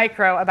nothing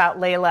micro about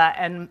Leila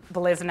and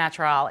Belleza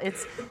Natural.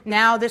 It's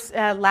now this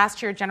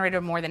last year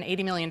generated more than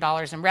 $80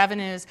 million in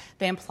revenues.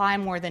 They employ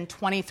more than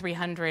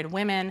 2,300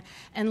 women.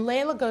 And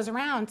Leila goes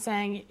around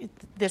saying,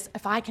 this,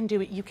 if I can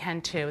do it, you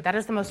can too. That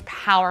is the most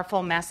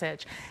powerful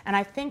message. And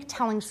I think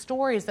telling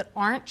stories that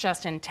aren't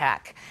just in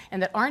tech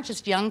and that aren't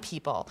just young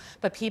people,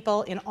 but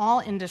people in all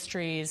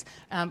industries,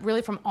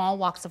 really from all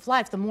walks of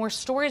life, the more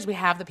stories we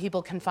have that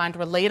people can find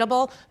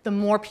relatable, the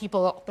more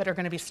people that are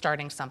going to be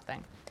starting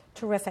something.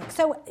 Terrific.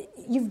 So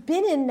you've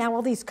been in now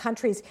all these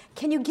countries.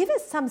 Can you give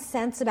us some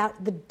sense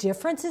about the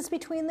differences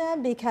between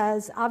them?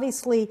 Because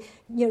obviously,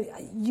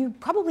 you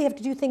probably have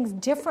to do things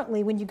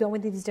differently when you go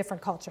into these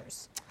different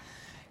cultures.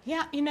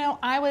 Yeah,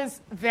 I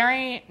was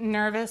very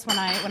nervous when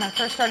I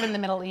first started in the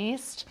Middle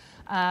East,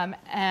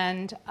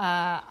 and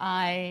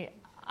I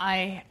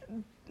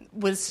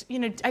was,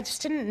 I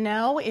just didn't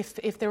know if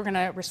they were going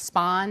to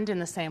respond in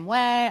the same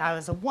way. I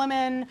was a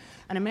woman,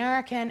 an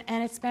American,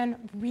 and it's been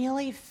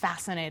really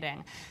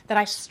fascinating that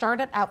I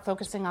started out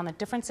focusing on the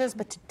differences,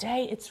 but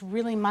today it's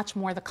really much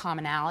more the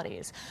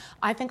commonalities.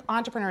 I think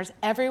entrepreneurs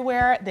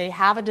everywhere, they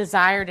have a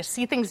desire to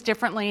see things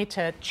differently,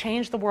 to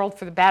change the world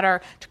for the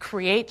better, to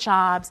create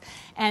jobs,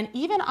 and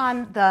even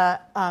on the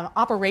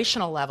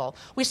operational level,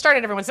 we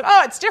started, everyone said,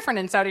 oh, it's different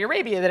in Saudi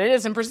Arabia than it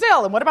is in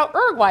Brazil, and what about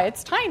Uruguay?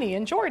 It's tiny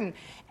in Jordan.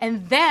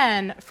 And then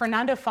then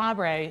Fernando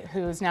Fabre,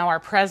 who's now our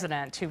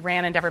president, who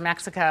ran Endeavor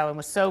Mexico and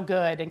was so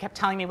good and kept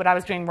telling me what I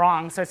was doing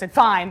wrong, so I said,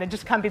 fine, then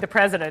just come be the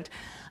president.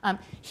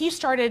 He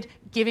started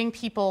giving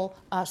people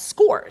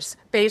scores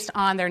based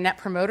on their Net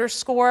Promoter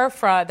Score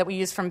that we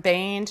use from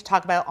Bain to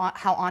talk about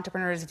how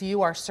entrepreneurs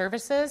view our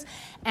services.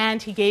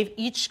 And he gave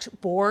each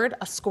board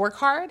a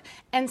scorecard.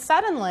 And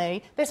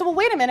suddenly, they said, well,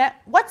 wait a minute,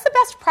 what's the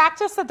best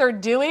practice that they're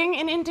doing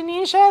in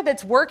Indonesia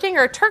that's working?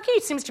 Or Turkey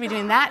seems to be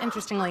doing that,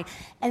 interestingly.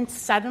 And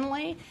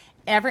suddenly,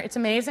 it's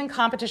amazing.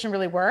 Competition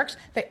really works.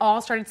 They all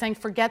started saying,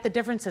 forget the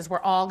differences.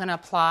 We're all going to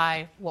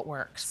apply what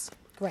works.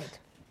 Great.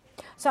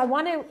 So I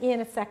want to,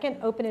 in a second,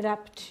 open it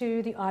up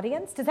to the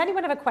audience. Does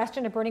anyone have a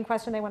question, a burning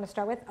question they want to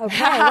start with? Okay.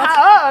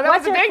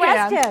 What's your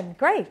question?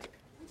 Great.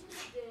 Which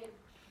is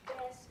the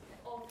best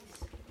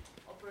office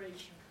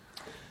operation?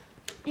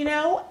 You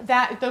know,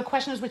 the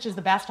question is which is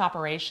the best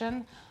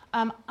operation.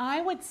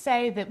 I would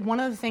say that one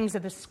of the things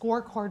that the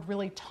scorecard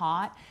really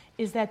taught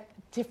is that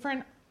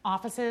different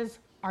offices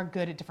are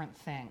good at different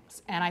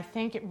things. And I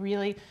think it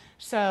really,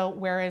 so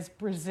whereas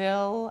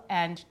Brazil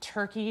and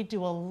Turkey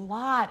do a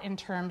lot in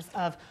terms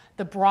of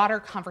the broader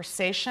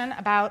conversation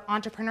about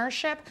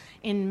entrepreneurship,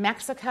 in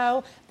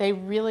Mexico, they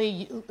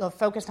really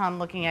focused on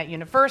looking at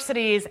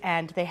universities,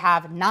 and they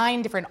have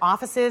 9 different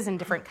offices in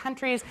different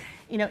countries.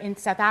 You know, in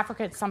South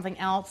Africa, it's something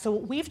else. So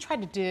what we've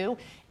tried to do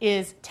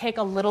is take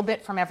a little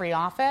bit from every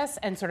office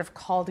and sort of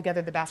call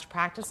together the best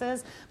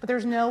practices. But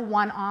there's no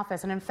one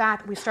office. And in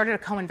fact, we started a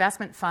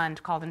co-investment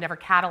fund called Endeavor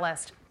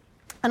Catalyst.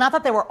 And I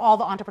thought all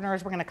the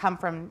entrepreneurs were going to come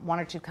from 1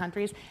 or 2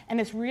 countries. And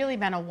it's really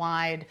been a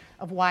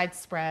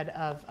widespread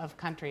of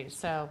countries.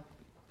 So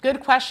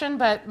good question,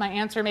 but my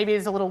answer maybe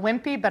is a little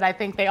wimpy, but I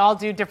think they all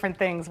do different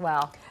things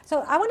well.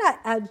 So I want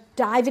to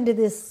dive into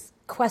this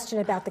question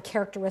about the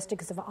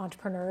characteristics of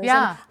entrepreneurs.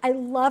 Yeah. And I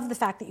love the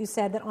fact that you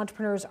said that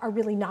entrepreneurs are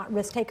really not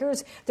risk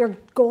takers. Their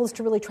goal is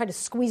to really try to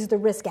squeeze the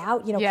risk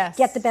out, Yes.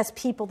 Get the best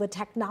people, the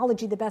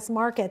technology, the best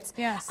markets.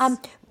 Yes.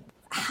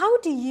 How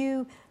do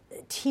you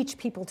teach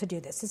people to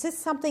do this? Is this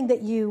something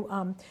that you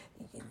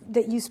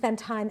spend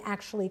time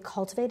actually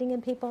cultivating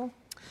in people?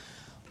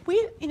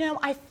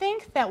 I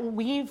think that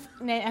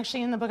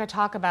actually in the book I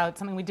talk about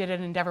something we did at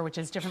Endeavor, which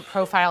is different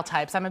profile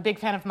types. I'm a big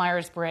fan of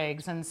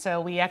Myers-Briggs, and so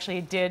we actually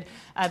did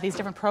these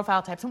different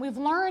profile types. And what we've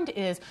learned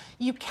is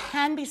you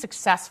can be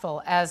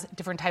successful as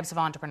different types of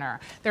entrepreneur.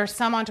 There are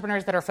some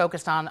entrepreneurs that are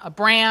focused on a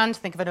brand,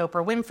 think of an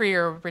Oprah Winfrey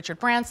or Richard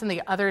Branson.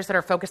 The others that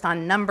are focused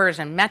on numbers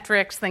and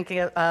metrics, thinking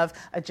of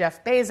a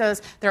Jeff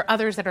Bezos. There are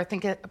others that are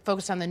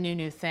focused on the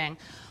new thing.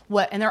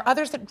 And there are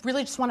others that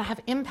really just want to have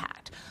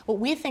impact. What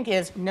we think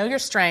is know your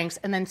strengths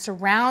and then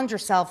surround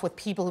yourself with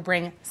people who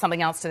bring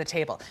something else to the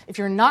table. If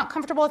you're not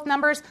comfortable with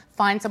numbers,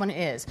 find someone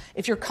who is.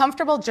 If you're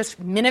comfortable just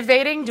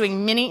innovating,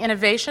 doing mini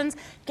innovations,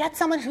 get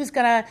someone who's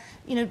going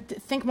to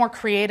think more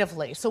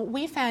creatively. So what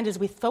we found is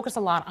we focus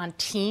a lot on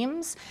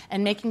teams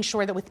and making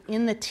sure that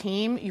within the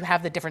team you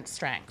have the different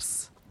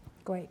strengths.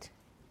 Great.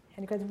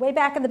 And it goes way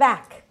back in the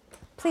back.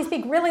 Please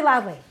speak really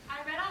loudly. I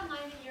read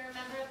online that you're a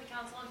member of the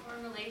Council on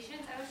Foreign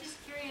Relations. I was just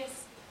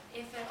curious,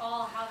 if at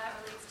all, how that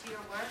relates to your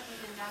work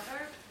with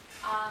Endeavor,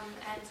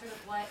 and sort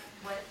of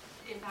what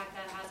impact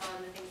that has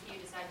on the things that you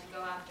decide to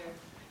go after.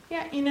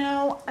 Yeah,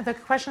 the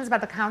question is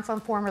about the Council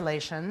on Foreign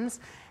Relations,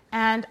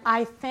 and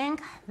I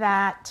think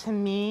that, to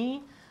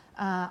me,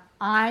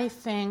 I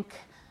think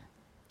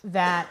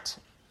that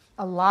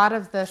a lot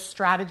of the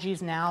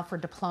strategies now for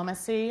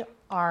diplomacy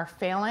are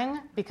failing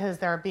because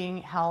they're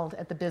being held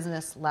at the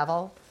business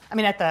level,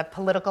 at the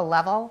political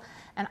level.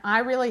 And I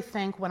really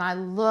think when I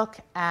look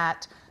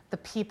at the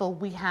people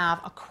we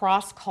have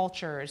across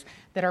cultures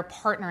that are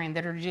partnering,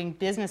 that are doing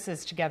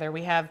businesses together.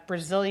 We have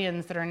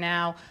Brazilians that are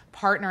now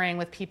partnering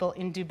with people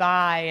in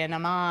Dubai and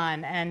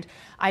Amman. And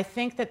I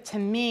think that, to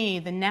me,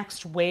 the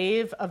next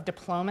wave of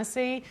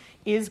diplomacy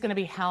is going to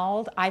be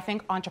held, I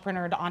think,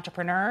 entrepreneur to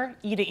entrepreneur,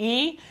 E to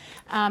E.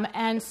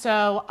 And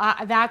so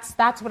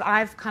that's what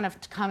I've kind of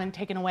come and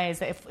taken away, is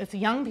that if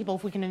young people,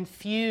 if we can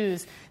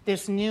infuse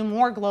this new,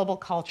 more global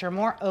culture,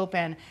 more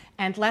open,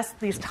 and less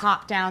these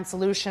top-down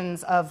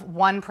solutions of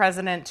one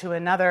president to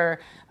another,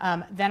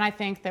 then I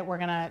think that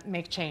we're going to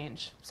make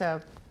change.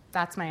 So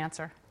that's my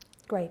answer.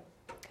 Great.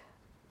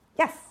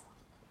 Yes?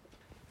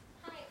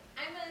 Hi,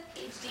 I'm a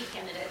PhD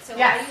candidate, so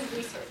Yes. I do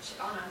research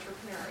on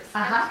entrepreneurs.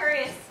 I'm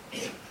curious,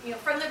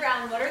 from the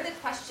ground, what are the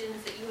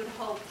questions that you would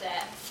hope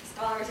that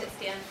scholars at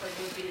Stanford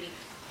would be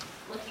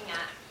looking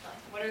at?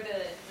 What are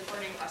the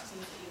burning questions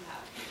that you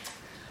have?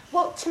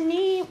 Well, to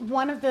me,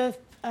 one of the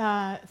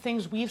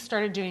things we've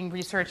started doing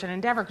research at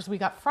Endeavor, because we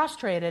got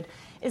frustrated,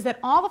 is that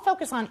all the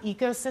focus on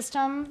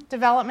ecosystem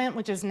development,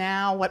 which is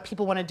now what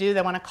people want to do,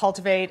 they want to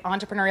cultivate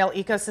entrepreneurial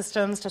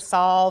ecosystems to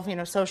solve,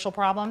 social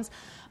problems.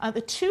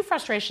 The two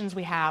frustrations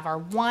we have are,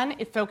 one,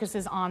 it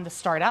focuses on the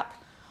startup.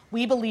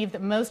 We believe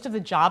that most of the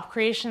job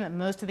creation, that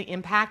most of the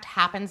impact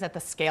happens at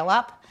the scale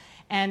up.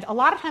 And a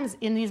lot of times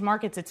in these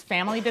markets, it's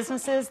family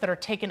businesses that are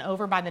taken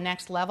over by the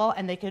next level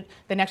and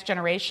the next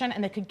generation,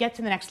 and they could get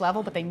to the next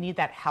level, but they need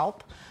that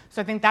help.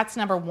 So I think that's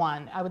number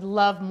one. I would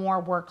love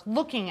more work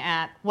looking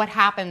at what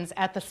happens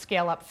at the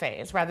scale-up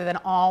phase rather than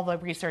all the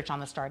research on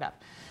the startup.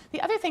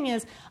 The other thing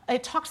is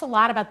it talks a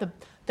lot about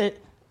the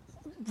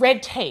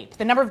red tape.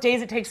 The number of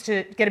days it takes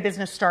to get a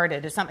business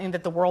started is something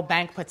that the World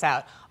Bank puts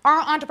out.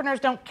 Our entrepreneurs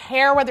don't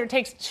care whether it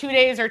takes 2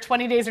 days or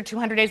 20 days or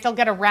 200 days. They'll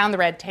get around the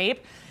red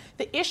tape.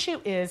 The issue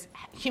is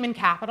human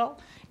capital.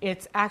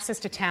 It's access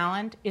to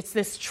talent. It's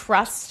this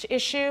trust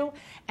issue.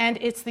 And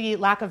it's the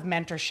lack of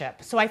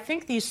mentorship. So I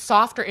think these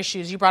softer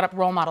issues, you brought up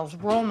role models,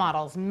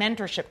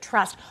 mentorship,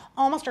 trust,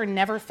 almost are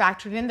never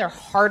factored in. They're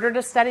harder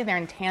to study. They're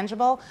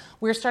intangible.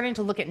 We're starting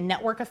to look at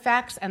network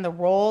effects and the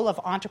role of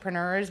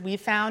entrepreneurs we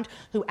found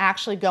who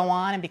actually go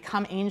on and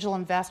become angel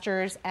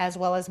investors as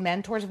well as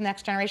mentors of the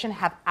next generation,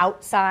 have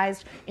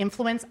outsized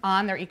influence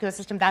on their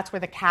ecosystem. That's where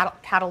the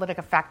catalytic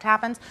effect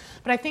happens.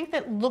 But I think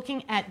that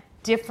looking at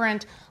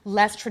different,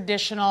 less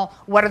traditional,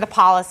 what are the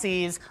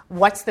policies,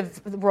 what's the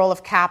role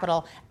of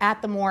capital,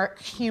 at the more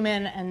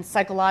human and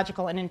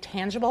psychological and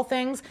intangible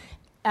things,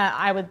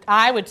 I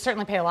would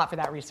certainly pay a lot for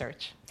that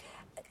research.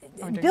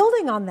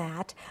 Building on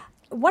that,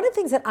 one of the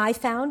things that I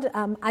found,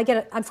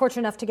 I'm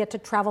fortunate enough to get to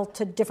travel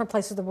to different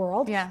places of the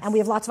world, yes. And we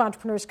have lots of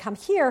entrepreneurs come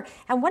here,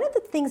 and one of the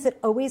things that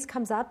always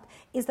comes up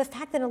is the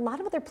fact that in a lot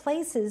of other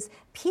places,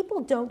 people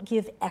don't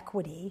give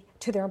equity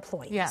to their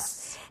employees.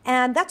 Yes.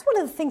 And that's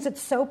one of the things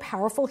that's so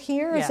powerful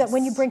here, is yes. that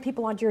when you bring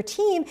people onto your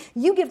team,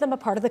 you give them a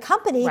part of the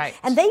company, right.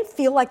 and they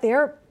feel like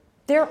they're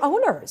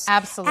owners.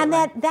 Absolutely. And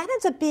that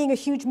ends up being a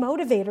huge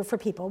motivator for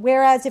people.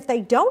 Whereas if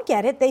they don't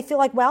get it, they feel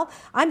like, well,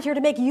 I'm here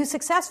to make you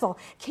successful.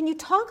 Can you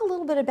talk a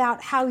little bit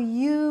about how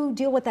you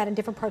deal with that in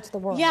different parts of the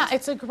world? Yeah,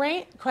 it's a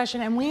great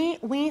question. And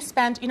we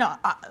spend,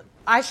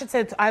 I should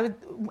say,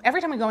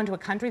 every time we go into a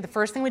country, the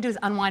first thing we do is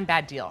unwind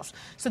bad deals.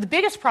 So the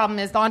biggest problem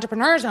is the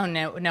entrepreneurs own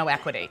no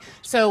equity.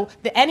 So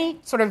any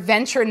sort of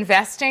venture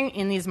investing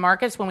in these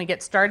markets when we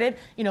get started,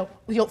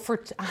 for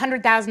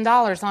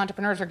 $100,000, the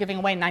entrepreneurs are giving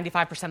away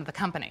 95% of the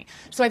company.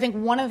 So I think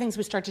one of the things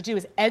we start to do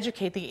is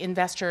educate the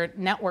investor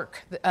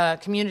network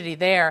community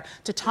there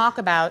to talk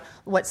about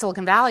what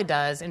Silicon Valley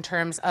does in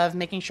terms of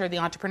making sure the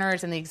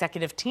entrepreneurs and the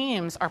executive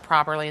teams are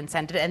properly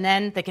incented, and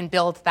then they can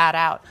build that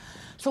out.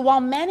 So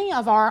while many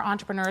of our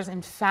entrepreneurs,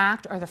 in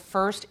fact, are the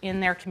first in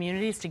their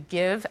communities to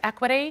give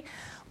equity,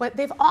 what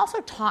they've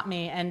also taught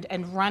me,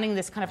 and running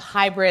this kind of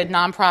hybrid,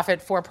 nonprofit,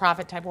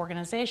 for-profit type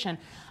organization,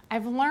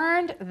 I've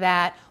learned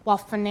that while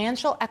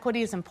financial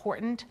equity is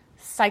important,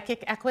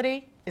 psychic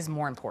equity is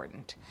more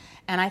important.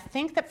 And I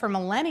think that for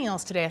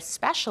millennials today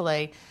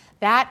especially,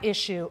 that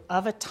issue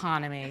of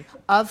autonomy,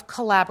 of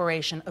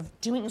collaboration, of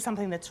doing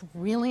something that's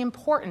really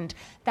important,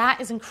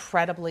 that is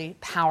incredibly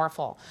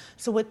powerful.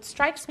 So what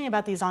strikes me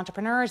about these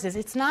entrepreneurs is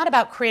it's not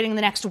about creating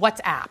the next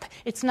WhatsApp.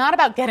 It's not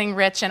about getting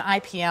rich and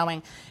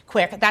IPOing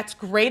quick. That's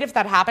great if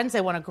that happens.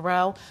 They want to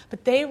grow.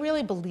 But they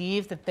really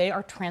believe that they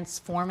are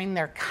transforming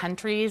their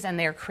countries and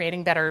they are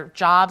creating better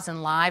jobs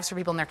and lives for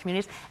people in their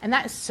communities. And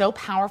that is so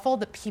powerful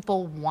that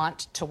people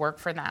want to work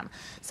for them.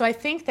 So I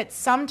think that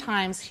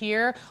sometimes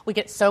here we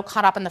get so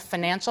caught up in the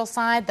financial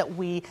side that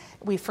we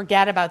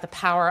forget about the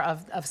power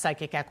of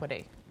psychic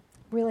equity.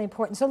 Really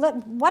important. So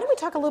why don't we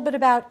talk a little bit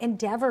about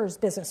Endeavor's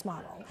business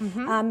model?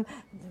 Mm-hmm.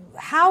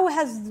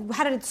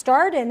 How did it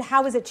start and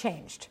how has it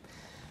changed?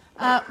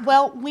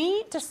 Well,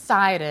 we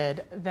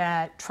decided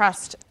that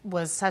trust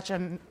was such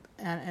an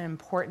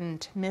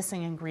important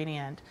missing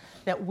ingredient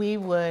that we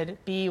would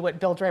be what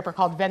Bill Draper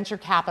called venture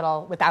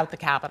capital without the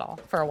capital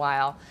for a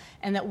while,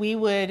 and that we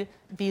would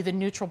be the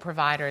neutral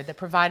provider that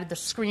provided the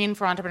screen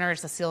for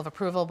entrepreneurs, the seal of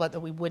approval, but that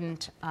we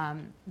wouldn't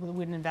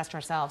invest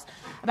ourselves.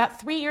 About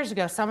 3 years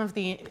ago, some of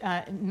the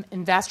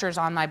investors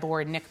on my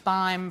board, Nick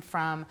Beim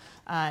from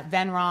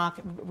Venrock,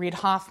 Reid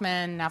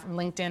Hoffman, now from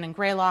LinkedIn and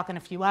Greylock, and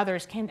a few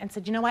others, came and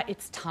said, you know what,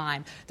 it's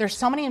time. There's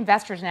so many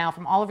investors now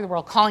from all over the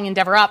world calling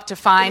Endeavor up to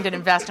find and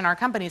invest in our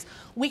companies.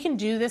 We can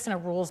do this in a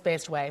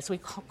rules-based way. So we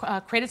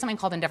created something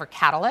called Endeavor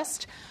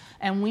Catalyst.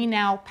 And we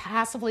now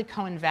passively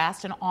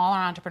co-invest in all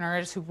our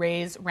entrepreneurs who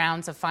raise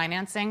rounds of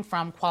financing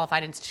from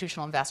qualified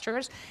institutional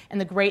investors. And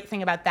the great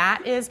thing about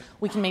that is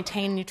we can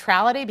maintain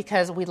neutrality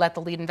because we let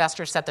the lead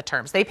investors set the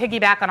terms. They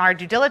piggyback on our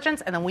due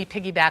diligence, and then we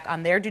piggyback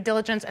on their due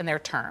diligence and their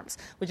terms,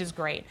 which is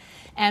great.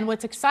 And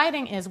what's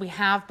exciting is we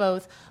have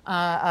both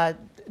a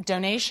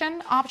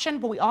donation option,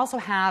 but we also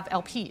have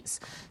LPs.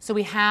 So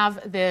we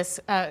have this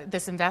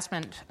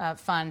investment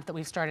fund that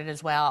we've started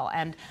as well.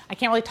 And I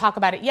can't really talk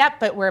about it yet,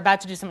 but we're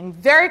about to do something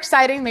very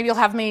exciting. Maybe you'll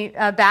have me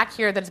back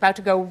here that's about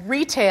to go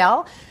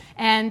retail.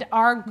 And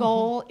our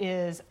goal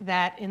is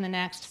that in the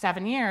next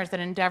 7 years that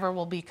Endeavor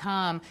will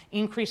become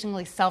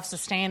increasingly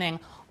self-sustaining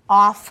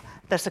off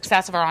the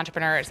success of our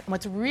entrepreneurs. And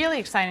what's really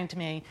exciting to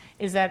me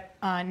is that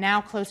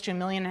now close to $1.5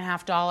 million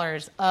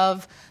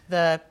of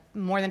the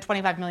more than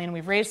 $25 million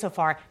we've raised so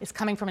far is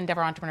coming from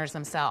Endeavor entrepreneurs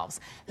themselves.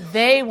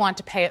 They want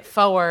to pay it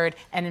forward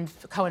and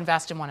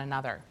co-invest in one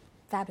another.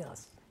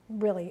 Fabulous.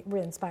 Really,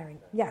 really inspiring.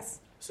 Yes.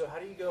 So how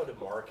do you go to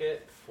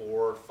market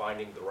for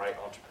finding the right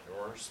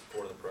entrepreneurs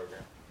for the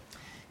program?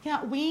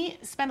 Yeah, we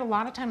spend a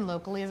lot of time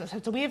locally.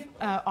 So we have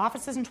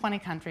offices in 20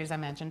 countries, I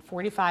mentioned,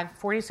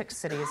 46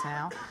 cities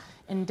now.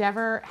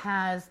 Endeavor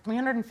has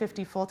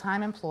 350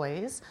 full-time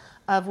employees,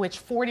 of which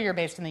 40 are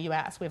based in the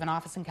U.S. We have an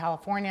office in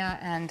California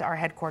and our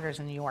headquarters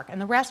in New York, and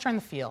the rest are in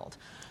the field.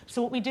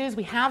 So what we do is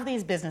we have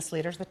these business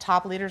leaders, the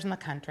top leaders in the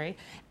country,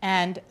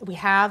 and we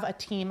have a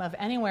team of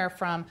anywhere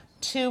from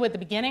 2 at the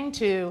beginning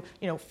to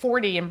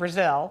 40 in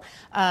Brazil,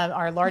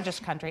 our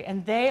largest country,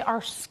 and they are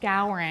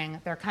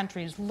scouring their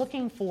countries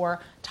looking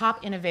for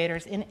top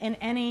innovators in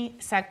any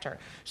sector.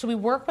 So we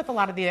work with a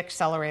lot of the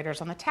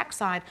accelerators on the tech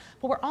side,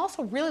 but we're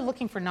also really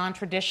looking for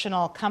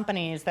non-traditional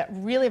companies that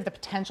really have the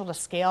potential to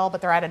scale,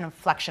 but they're at an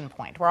inflection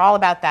point. We're all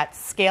about that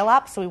scale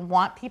up, so we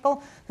want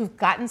people who've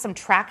gotten some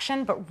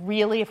traction, but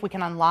really, if we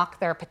can unlock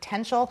their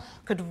potential,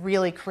 could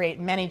really create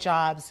many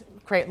jobs,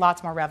 create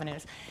lots more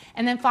revenues.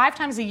 And then 5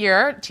 times a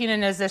year, Tina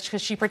knows this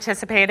because she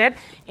participated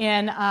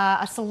in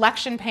a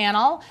selection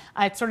panel.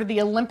 It's sort of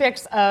the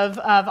Olympics of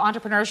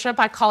entrepreneurship.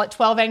 I call it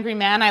 12 Angry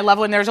Men. I love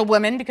when there's a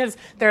woman because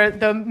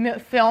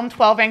the film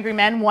 12 Angry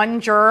Men,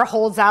 one juror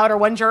holds out or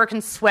one juror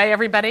can sway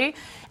everybody.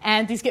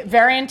 And these get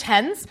very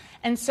intense.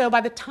 And so by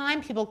the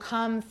time people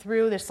come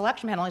through the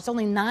selection panel, it's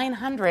only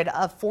 900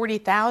 of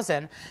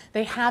 40,000.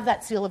 They have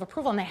that seal of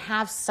approval, and they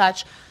have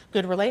such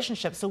good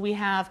relationships. So we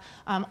have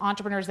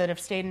entrepreneurs that have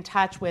stayed in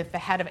touch with the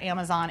head of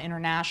Amazon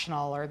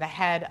International or the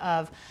head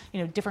of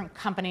different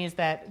companies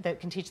that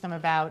can teach them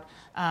about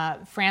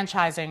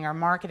franchising or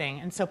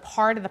marketing. And so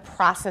part of the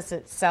process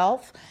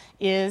itself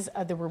is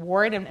the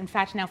reward. And in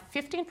fact, now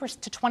 15%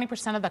 to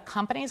 20% of the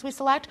companies we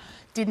select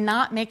did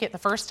not make it the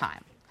first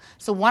time.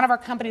 So one of our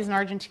companies in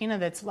Argentina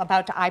that's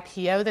about to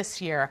IPO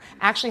this year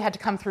actually had to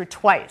come through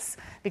twice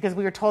because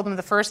we were told them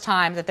the first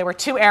time that they were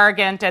too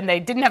arrogant and they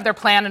didn't have their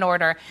plan in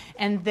order.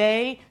 And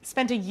they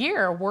spent a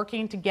year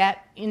working to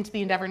get into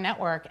the Endeavor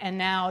network, and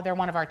now they're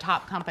one of our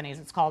top companies.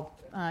 It's called,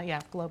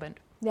 Globant.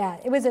 Yeah,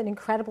 it was an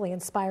incredibly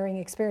inspiring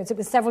experience. It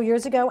was several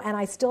years ago, and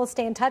I still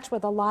stay in touch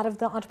with a lot of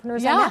the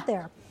entrepreneurs I met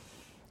there.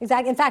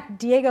 Exactly. In fact,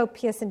 Diego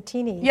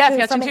Piacentini.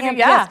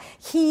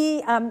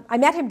 He, I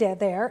met him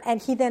there,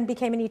 and he then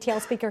became an ETL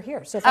speaker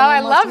here. So I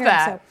love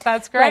that.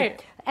 That's great.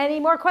 Right. Any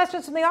more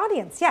questions from the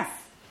audience? Yes.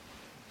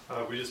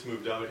 We just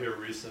moved out here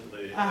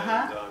recently, and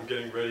I'm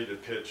getting ready to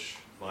pitch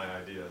my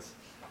ideas.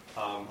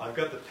 I've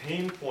got the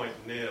pain point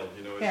nailed,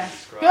 as you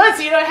described. Good,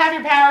 so you don't have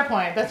your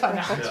PowerPoint. That's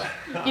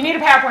fine. You need a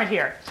PowerPoint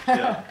here.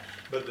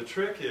 But the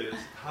trick is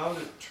how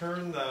to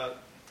turn that,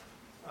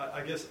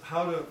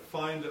 how to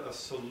find a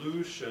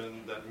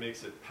solution that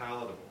makes it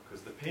palatable.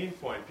 Because the pain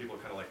point, people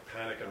kind of like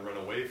panic and run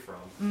away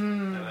from.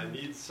 And I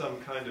need some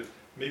kind of,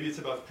 maybe it's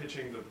about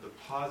pitching the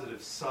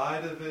positive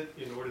side of it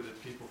in order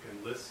that people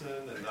can listen,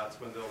 and that's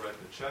when they'll write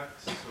the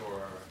checks,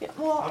 or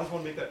how does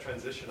one make that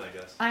transition, I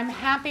guess? I'm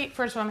happy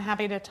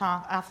to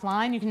talk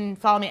offline. You can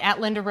follow me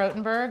at Linda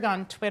Rottenberg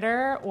on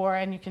Twitter,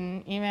 and you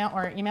can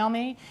email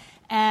me.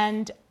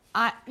 And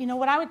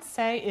what I would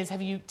say is,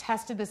 have you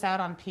tested this out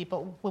on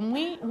people? When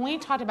we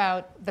talked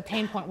about the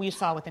pain point we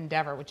saw with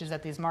Endeavor, which is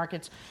that these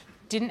markets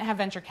didn't have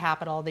venture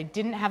capital, they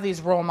didn't have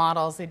these role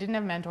models, they didn't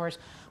have mentors,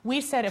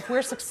 we said if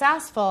we're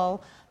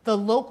successful, the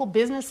local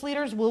business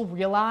leaders will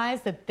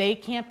realize that they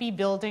can't be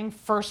building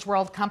first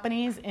world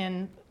companies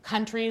in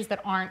countries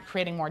that aren't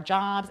creating more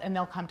jobs, and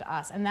they'll come to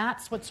us. And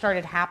that's what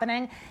started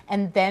happening,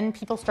 and then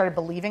people started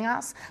believing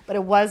us. But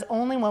it was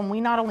only when we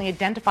not only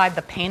identified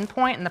the pain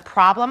point and the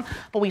problem,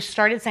 but we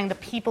started saying the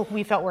people who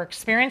we felt were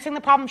experiencing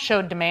the problem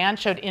showed demand,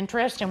 showed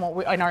interest in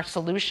in our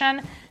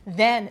solution.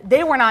 Then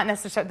they were not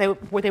necessarily,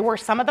 they were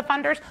some of the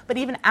funders, but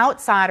even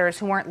outsiders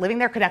who weren't living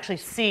there could actually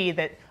see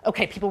that,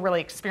 okay, people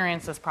really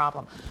experience this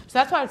problem. So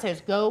that's what I would say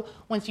is go,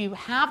 once you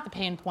have the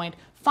pain point,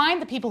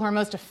 find the people who are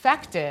most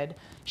affected,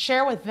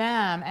 share with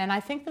them, and I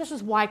think this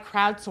is why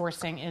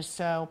crowdsourcing is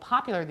so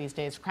popular these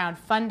days,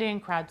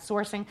 crowdfunding,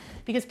 crowdsourcing,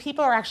 because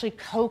people are actually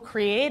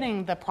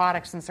co-creating the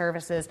products and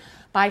services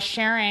by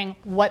sharing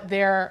what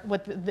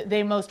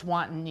they most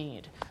want and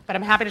need. But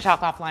I'm happy to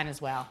talk offline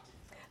as well.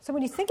 So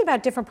when you think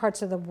about different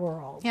parts of the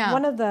world,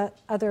 one of the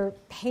other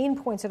pain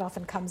points that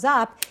often comes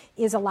up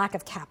is a lack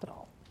of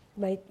capital.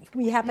 Right?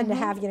 We happen to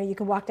have, you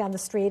can walk down the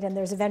street and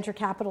there's a venture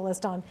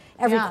capitalist on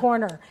every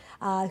corner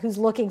who's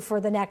looking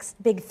for the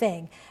next big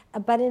thing.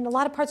 But in a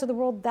lot of parts of the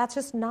world, that's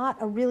just not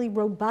a really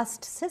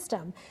robust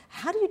system.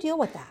 How do you deal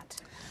with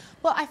that?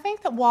 Well, I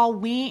think that while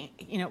we,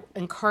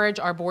 encourage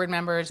our board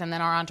members and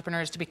then our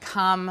entrepreneurs to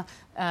become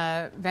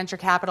venture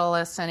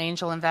capitalists and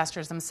angel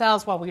investors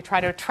themselves, while we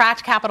try to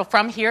attract capital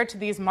from here to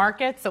these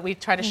markets, that we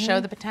try to show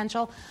the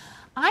potential,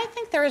 I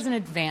think there is an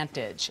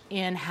advantage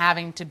in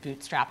having to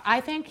bootstrap. I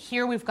think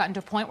here we've gotten to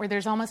a point where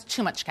there's almost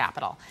too much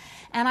capital.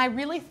 And I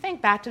really think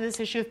back to this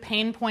issue of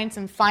pain points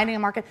and finding a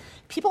market.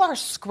 People are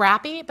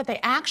scrappy, but they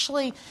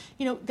actually,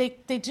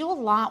 they do a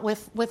lot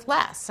with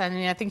less. And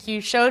I think you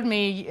showed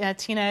me,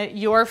 Tina,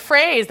 your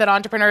phrase that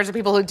entrepreneurs are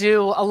people who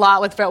do a lot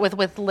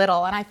with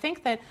little. And I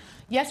think that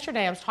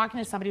yesterday I was talking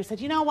to somebody who said,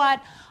 you know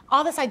what,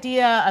 all this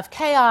idea of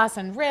chaos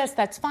and risk,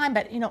 that's fine,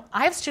 but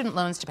I have student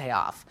loans to pay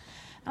off.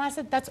 And I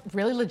said, that's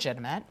really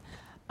legitimate.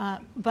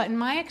 But in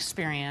my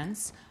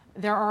experience,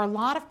 there are a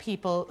lot of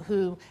people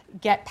who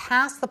get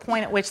past the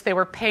point at which they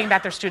were paying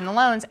back their student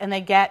loans and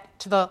they get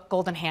to the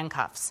golden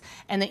handcuffs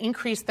and they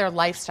increase their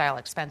lifestyle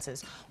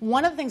expenses.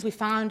 One of the things we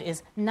found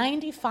is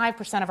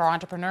 95% of our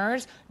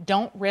entrepreneurs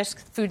don't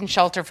risk food and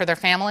shelter for their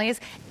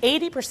families.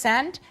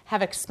 80%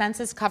 have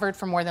expenses covered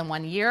for more than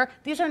 1 year.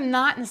 These are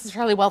not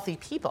necessarily wealthy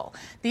people.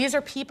 These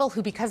are people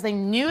who, because they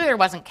knew there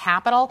wasn't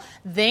capital,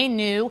 they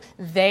knew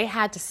they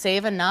had to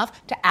save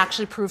enough to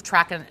actually prove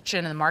traction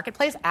in the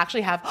marketplace,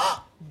 actually have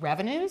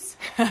revenues,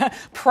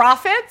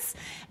 profits,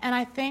 and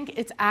I think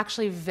it's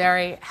actually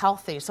very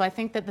healthy. So I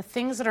think that the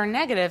things that are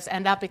negatives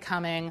end up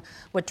becoming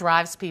what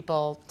drives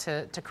people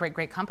to create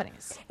great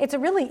companies. It's a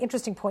really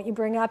interesting point you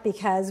bring up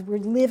because we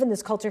live in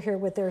this culture here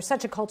where there's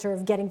such a culture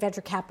of getting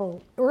venture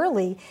capital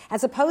early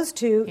as opposed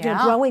to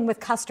growing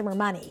with customer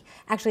money,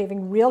 actually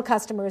having real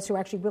customers who are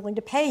actually willing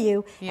to pay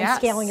you and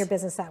scaling your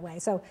business that way.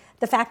 So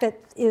the fact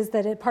is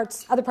that in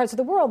other parts of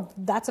the world,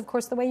 that's of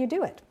course the way you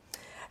do it.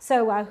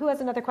 So who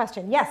has another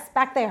question? Yes,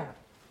 back there.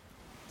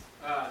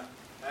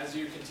 As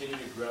you continue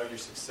to grow your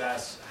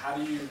success, how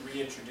do you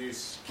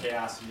reintroduce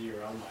chaos into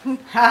your own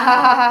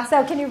life?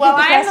 So can you repeat the question? Well,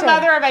 I am the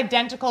mother of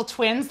identical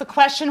twins. The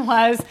question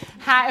was,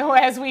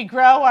 as we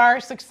grow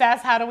our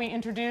success, how do we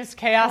introduce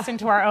chaos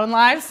into our own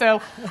lives?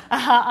 So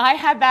I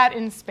had that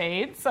in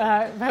spades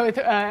with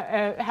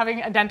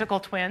having identical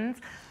twins.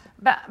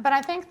 But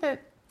I think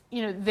that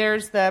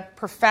there's the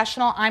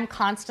professional. I'm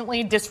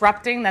constantly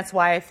disrupting. That's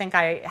why I think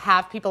I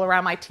have people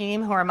around my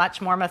team who are much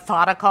more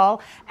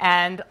methodical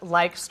and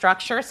like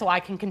structure, so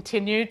I can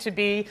continue to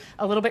be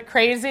a little bit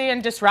crazy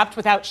and disrupt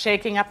without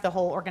shaking up the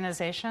whole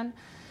organization.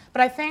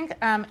 But I think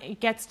it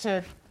gets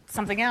to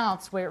something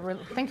else where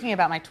we're thinking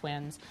about my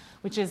twins,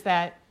 which is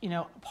that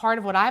part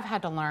of what I've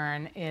had to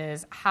learn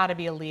is how to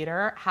be a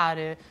leader, how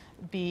to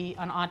be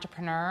an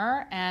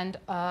entrepreneur and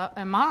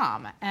a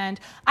mom. And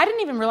I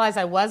didn't even realize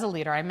I was a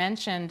leader. I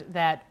mentioned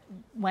that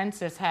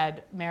Wences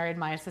had married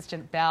my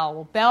assistant, Belle.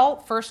 Well, Belle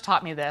first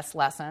taught me this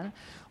lesson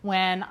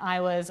when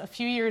I was a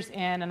few years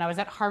in and I was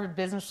at Harvard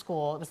Business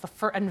School. It was the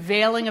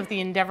unveiling of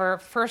the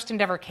first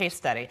Endeavor case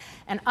study.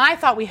 And I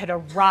thought we had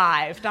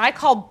arrived. And I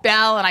called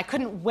Belle and I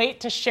couldn't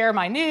wait to share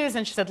my news.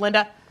 And she said,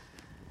 Linda,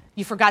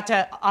 you forgot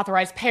to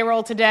authorize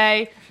payroll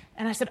today.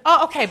 And I said,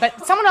 oh, okay,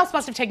 but someone else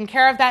must have taken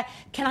care of that.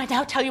 Can I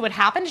now tell you what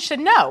happened? She said,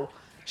 no.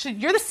 She said,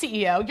 you're the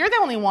CEO. You're the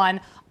only one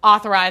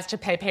authorized to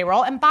pay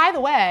payroll. And by the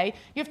way,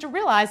 you have to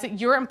realize that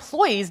your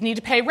employees need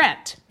to pay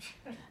rent.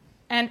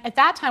 And at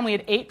that time, we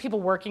had 8 people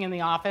working in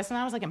the office. And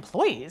I was like,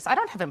 employees? I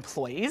don't have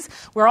employees.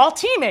 We're all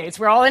teammates.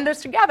 We're all in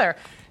this together.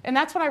 And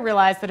that's when I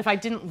realized that if I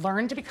didn't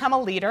learn to become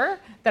a leader,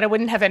 that I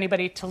wouldn't have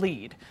anybody to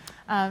lead.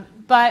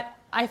 But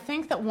I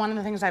think that one of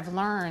the things I've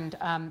learned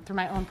through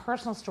my own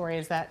personal story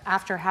is that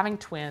after having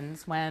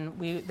twins,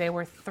 when they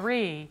were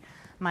 3,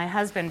 my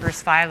husband,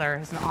 Bruce Feiler,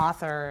 who's an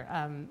author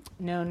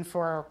known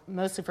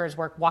mostly for his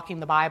work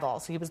walking the Bible,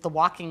 so he was the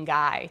walking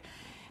guy,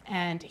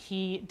 and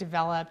he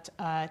developed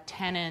a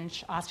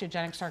 10-inch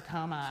osteogenic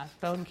sarcoma,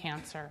 bone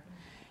cancer,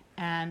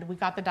 and we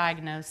got the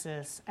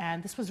diagnosis,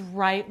 and this was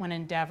right when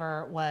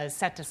Endeavor was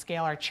set to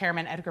scale. Our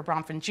chairman, Edgar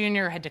Bronfman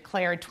Jr., had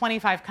declared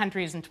 25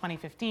 countries in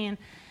 2015.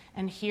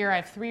 And here I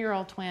have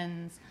 3-year-old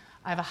twins.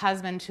 I have a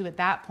husband who at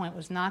that point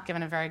was not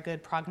given a very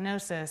good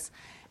prognosis.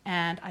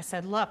 And I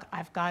said, look,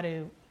 I've got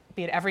to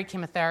be at every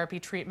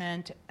chemotherapy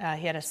treatment.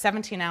 He had a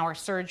 17-hour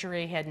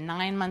surgery. He had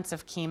 9 months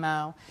of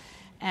chemo.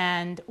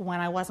 And when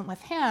I wasn't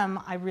with him,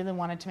 I really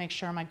wanted to make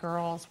sure my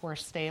girls were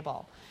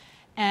stable.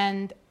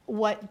 And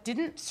what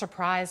didn't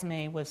surprise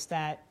me was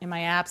that in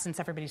my absence,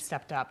 everybody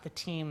stepped up. The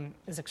team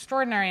is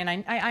extraordinary. And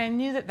I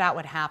knew that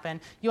would happen.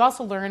 You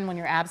also learn when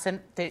you're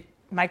absent that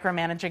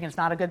micromanaging is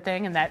not a good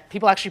thing and that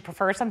people actually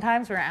prefer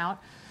sometimes when you're out.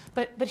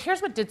 But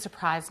here's what did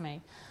surprise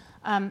me.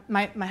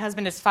 My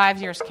husband is 5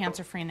 years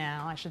cancer-free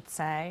now, I should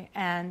say.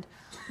 And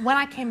when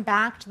I came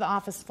back to the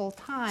office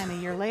full-time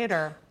a year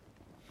later,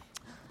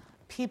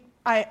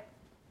 I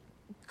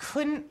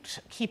couldn't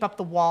keep up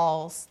the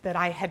walls that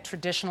I had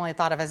traditionally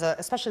thought of,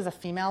 especially as a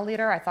female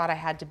leader. I thought I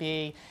had to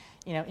be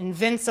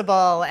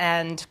invincible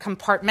and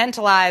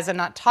compartmentalize and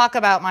not talk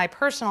about my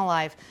personal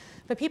life.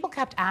 But people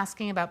kept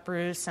asking about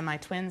Bruce and my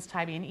twins,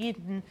 Tybee and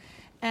Eden,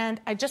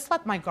 and I just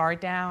let my guard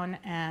down,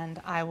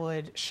 and I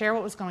would share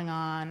what was going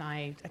on.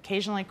 I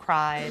occasionally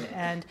cried,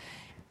 and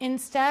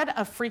instead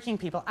of freaking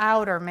people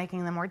out or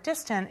making them more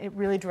distant, it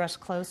really drew us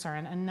closer.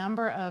 And a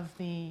number of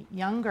the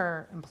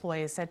younger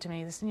employees said to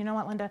me, you know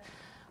what, Linda,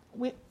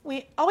 we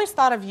always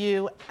thought of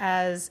you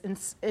as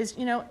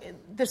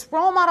this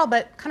role model,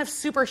 but kind of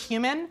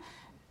superhuman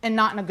and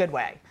not in a good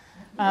way,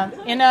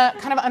 in a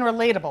kind of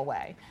unrelatable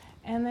way.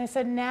 And they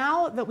said,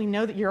 now that we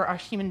know that you're a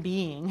human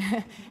being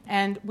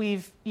and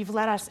you've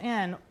let us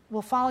in,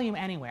 we'll follow you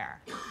anywhere.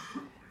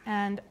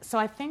 And so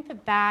I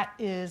think that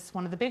is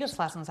one of the biggest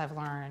lessons I've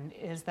learned,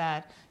 is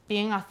that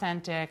being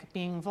authentic,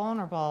 being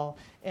vulnerable,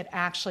 it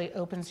actually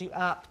opens you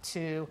up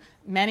to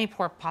many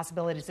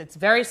possibilities. It's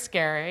very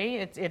scary.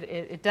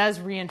 It does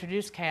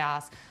reintroduce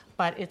chaos,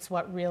 but it's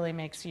what really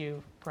makes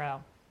you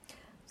grow.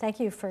 Thank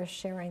you for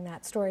sharing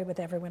that story with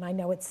everyone. I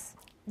know it's,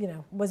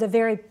 was a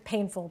very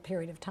painful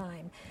period of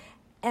time.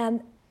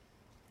 And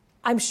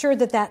I'm sure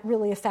that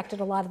really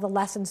affected a lot of the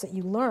lessons that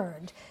you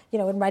learned,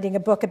 in writing a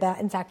book about.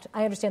 In fact,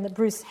 I understand that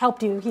Bruce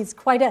helped you. He's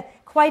quite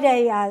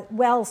a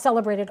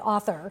well-celebrated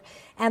author.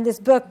 And this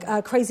book,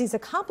 Crazy is a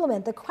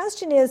Compliment. The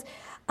question is,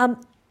 can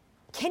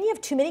you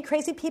have too many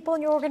crazy people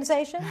in your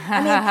organization?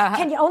 I mean,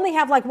 can you only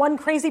have like one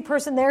crazy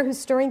person there who's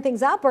stirring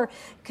things up, or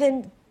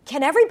can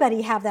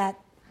everybody have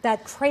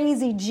that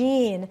crazy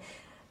gene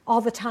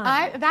all the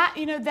time?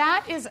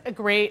 That is a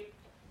great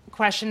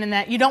question, in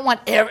that you don't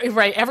want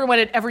everyone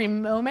at every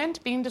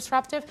moment being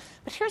disruptive.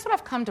 But here's what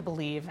I've come to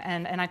believe,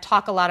 and I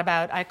talk a lot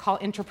about, I call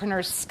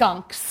entrepreneurs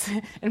skunks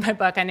in my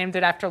book. I named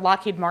it after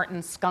Lockheed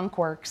Martin's Skunk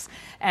Works.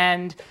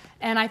 And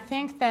I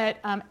think that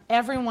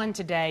everyone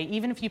today,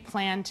 even if you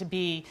plan to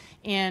be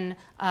in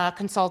a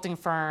consulting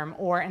firm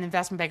or an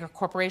investment bank or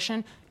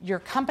corporation, your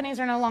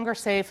companies are no longer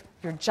safe,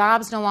 your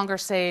job's no longer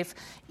safe.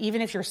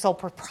 Even if you're sole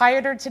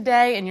proprietor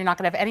today and you're not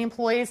going to have any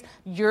employees,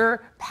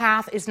 your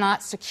path is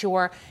not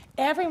secure.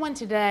 Everyone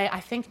today, I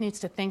think, needs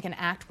to think and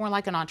act more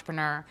like an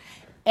entrepreneur.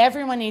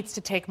 Everyone needs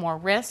to take more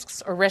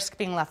risks, or risk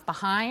being left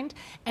behind.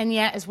 And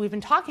yet, as we've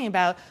been talking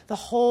about, the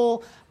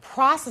whole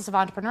process of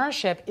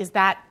entrepreneurship is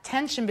that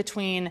tension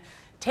between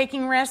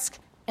taking risk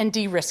and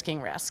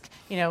de-risking risk.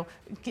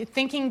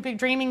 Thinking big,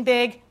 dreaming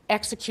big,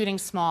 executing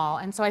small.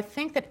 And so I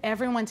think that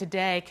everyone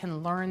today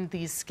can learn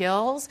these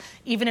skills,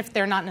 even if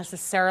they're not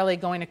necessarily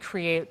going to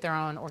create their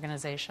own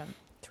organization.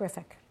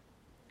 Terrific.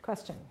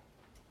 Question?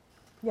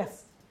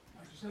 Yes.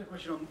 I just had a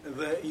question on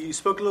you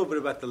spoke a little bit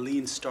about the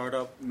lean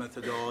startup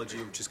methodology,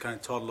 which is kind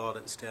of taught a lot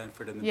at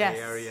Stanford in the Bay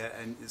Area,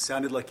 and it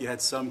sounded like you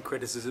had some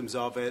criticisms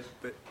of it,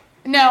 but...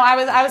 No,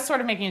 I was sort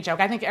of making a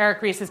joke. I think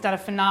Eric Ries has done a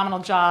phenomenal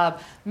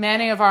job.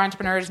 Many of our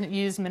entrepreneurs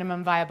use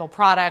minimum viable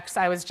products.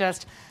 I was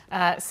just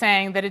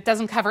saying that it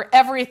doesn't cover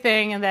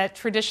everything, and that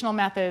traditional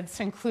methods,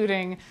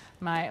 including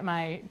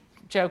my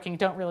joking,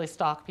 don't really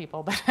stalk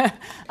people. But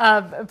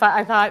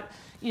I thought,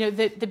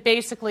 that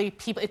basically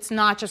people, it's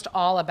not just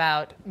all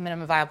about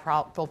minimum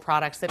viable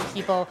products, that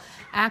people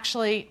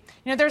actually...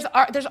 there's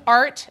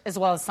art as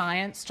well as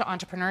science to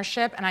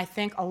entrepreneurship, and I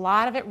think a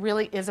lot of it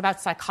really is about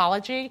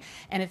psychology,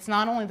 and it's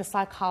not only the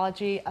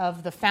psychology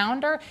of the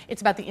founder, it's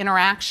about the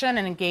interaction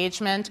and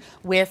engagement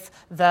with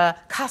the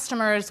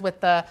customers, with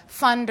the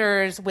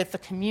funders, with the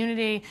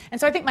community. And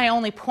so I think my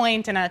only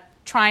point in a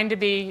trying to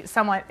be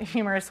somewhat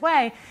humorous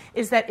way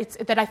is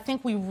that I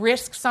think we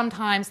risk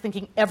sometimes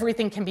thinking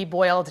everything can be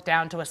boiled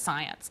down to a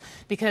science.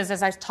 Because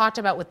as I talked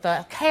about with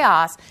the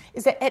chaos,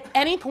 is that at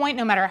any point,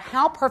 no matter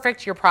how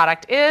perfect your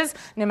product is,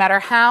 no matter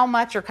how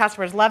much your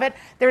customers love it,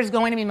 there's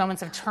going to be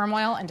moments of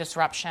turmoil and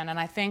disruption. And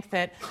I think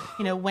that,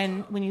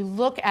 when you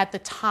look at the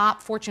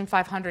top Fortune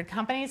 500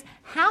 companies,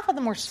 half of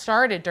them were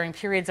started during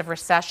periods of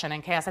recession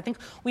and chaos. I think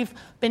we've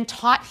been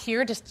taught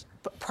here to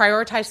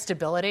prioritize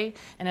stability.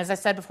 And as I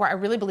said before, I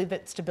really believe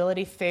that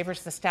stability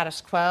favors the status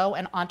quo,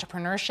 and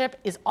entrepreneurship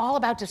is all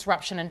about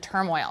disruption and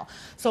turmoil.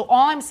 So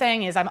all I'm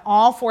saying is I'm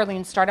all for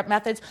lean startup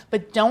methods,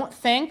 but don't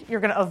think you're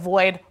going to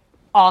avoid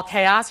all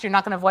chaos. You're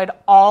not going to avoid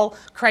all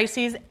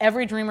crises.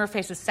 Every dreamer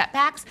faces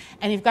setbacks,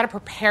 and you've got to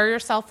prepare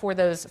yourself for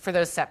those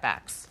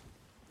setbacks.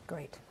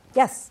 Great.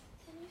 Yes?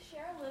 Can you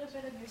share a little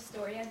bit of your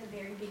story at the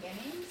very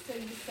beginning? So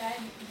you said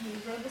you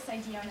wrote this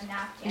idea on a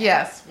napkin.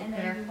 Yes. And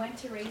then you went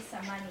to raise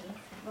some money.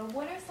 But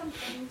what are some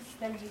things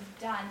that you've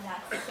done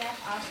that set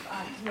up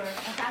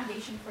a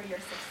foundation for your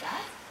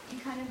success and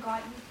kind of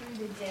got you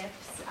through the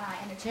dips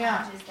and the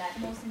challenges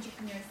that most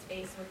entrepreneurs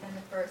face within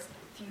the first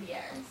few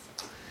years?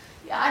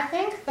 Yeah, I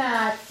think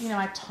that,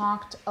 I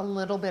talked a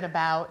little bit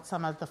about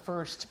some of the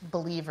first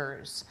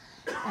believers.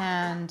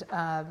 And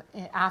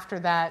after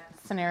that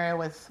scenario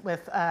with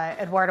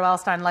Eduardo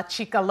Elstein, La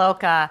Chica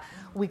Loca,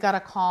 we got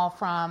a call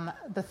from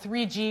the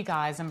 3G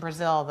guys in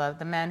Brazil,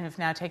 the men who've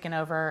now taken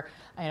over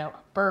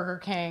Burger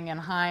King and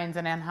Heinz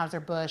and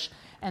Anheuser-Busch.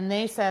 And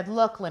they said,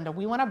 look, Linda,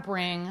 we want to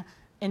bring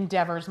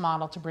Endeavor's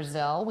model to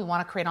Brazil. We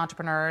want to create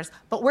entrepreneurs,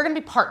 but we're going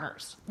to be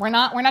partners. We're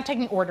not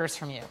taking orders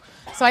from you.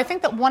 So I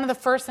think that one of the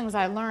first things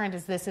I learned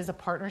is this is a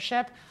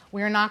partnership.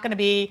 We are not going to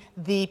be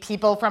the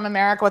people from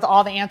America with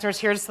all the answers.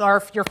 Here's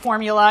your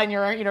formula and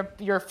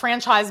your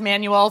franchise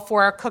manual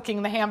for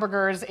cooking the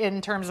hamburgers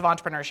in terms of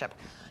entrepreneurship.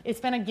 It's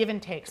been a give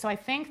and take. So I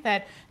think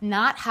that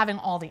not having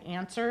all the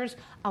answers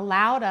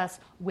allowed us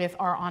with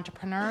our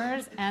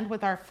entrepreneurs and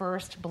with our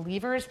first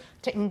believers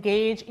to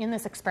engage in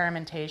this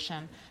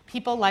experimentation.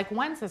 People like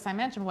Wences, I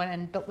mentioned,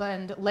 and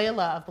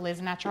Layla of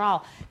Beleza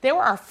Natural, they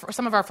were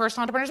some of our first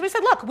entrepreneurs. We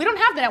said, look, we don't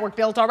have the network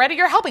built already.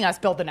 You're helping us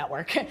build the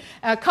network.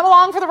 Come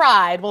along for the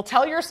ride. We'll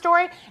tell your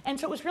story. And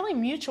so it was really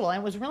mutual,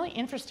 and it was really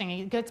interesting.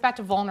 It gets back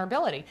to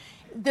vulnerability.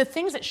 the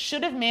things that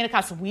should have made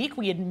us weak,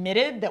 we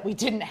admitted that we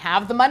didn't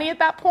have the money at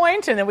that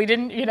point and that we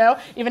didn't,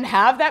 even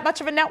have that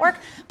much of a network.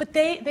 But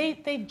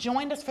they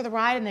joined us for the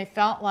ride, and they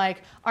felt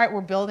like, all right,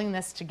 we're building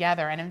this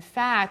together. And in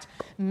fact,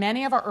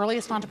 many of our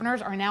earliest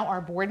entrepreneurs are now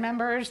our board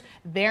members.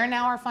 They're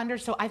now our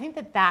funders. So I think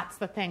that that's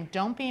the thing.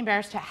 Don't be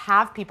embarrassed to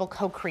have people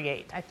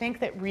co-create. I think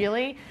that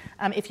really,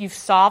 if you've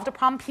solved a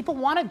problem, people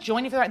want to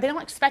join you for the ride. They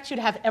don't expect you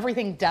to have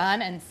everything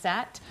done and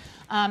set.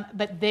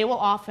 But they will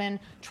often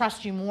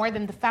trust you more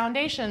than the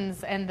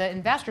foundations and the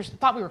investors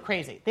thought we were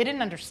crazy. They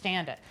didn't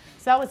understand it.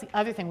 So that was the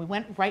other thing. We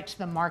went right to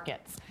the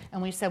markets,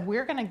 and we said,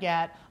 we're going to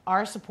get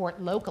our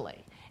support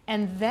locally.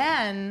 And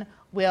then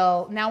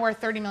now we're a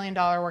 $30 million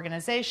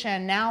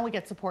organization. Now we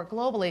get support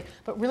globally,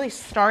 but really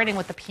starting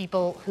with the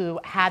people who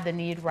had the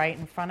need right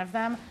in front of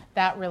them,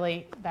 that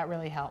really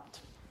helped.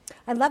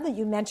 I love that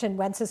you mentioned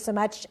Wences so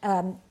much.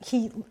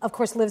 He, of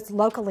course, lives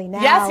locally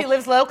now. Yes, he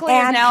lives locally.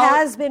 And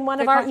has been one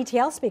of our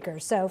ETL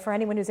speakers. So for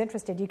anyone who's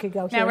interested, you could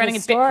go hear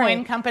his story. Now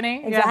running a Bitcoin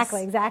company.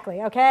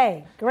 Exactly.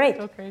 Okay, great.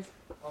 So crazy.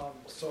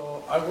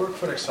 So I work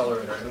for an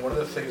accelerator, and one of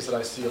the things that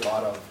I see a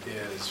lot of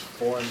is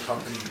foreign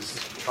companies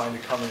trying to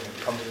come to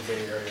the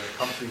Bay Area,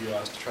 come to the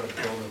U.S. to try to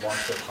build and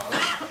launch their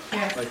products.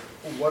 Yes. Like,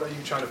 what are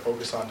you trying to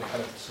focus on to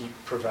kind of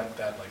prevent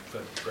that, like the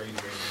brain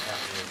drain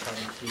happening, and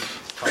trying to keep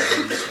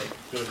companies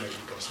building their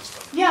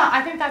ecosystem? Yeah,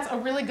 I think that's a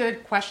really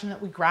good question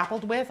that we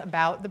grappled with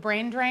about the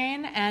brain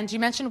drain. And you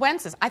mentioned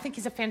Wences. I think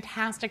he's a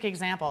fantastic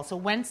example. So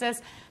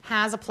Wences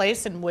has a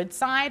place in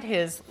Woodside.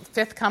 His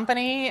fifth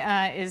company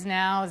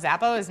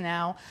Zappo is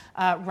now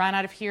run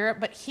out of here.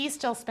 But he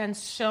still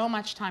spends so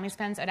much time. He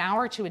spends an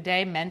hour or two a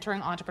day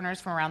mentoring entrepreneurs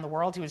from around the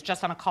world. He was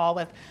just on a call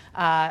with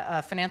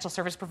a financial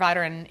service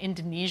provider in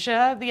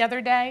Indonesia the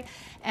other day.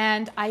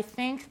 And I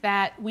think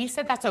that we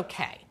said that's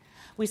okay.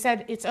 We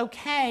said it's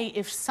okay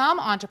if some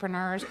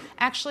entrepreneurs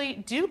actually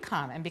do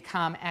come and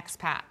become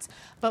expats.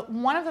 But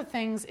one of the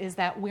things is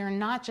that we're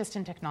not just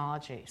in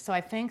technology. So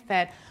I think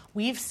that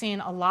we've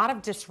seen a lot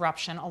of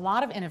disruption, a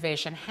lot of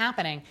innovation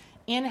happening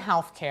in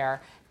healthcare,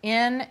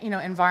 in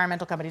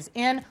environmental companies,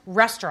 in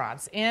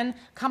restaurants, in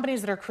companies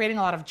that are creating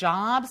a lot of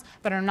jobs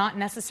but are not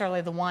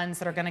necessarily the ones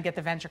that are going to get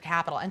the venture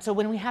capital. And so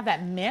when we have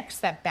that mix,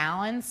 that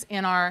balance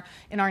in our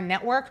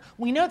network,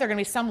 we know there are going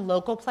to be some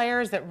local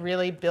players that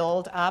really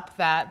build up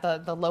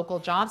the local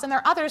jobs, and there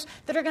are others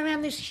that are going to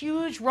have these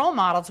huge role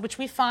models, which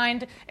we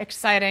find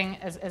exciting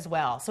as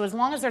well. So as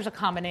long as there's a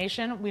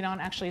combination, we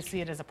don't actually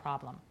see it as a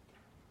problem.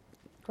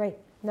 Great.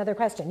 Another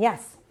question.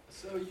 Yes.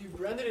 So you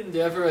branded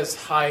Endeavor as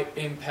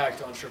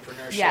high-impact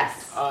entrepreneurship.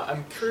 Yes.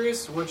 I'm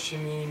curious what you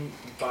mean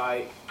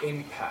by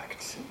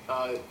impact,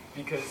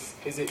 because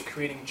is it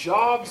creating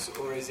jobs,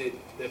 or is it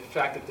the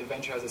fact that the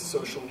venture has a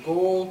social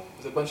goal?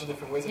 There's a bunch of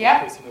different ways of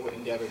placing what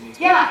Endeavor means.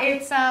 Yeah,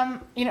 it's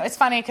it's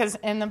funny because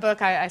in the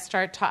book I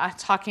start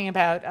talking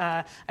about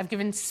I've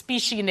given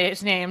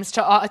species names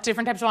to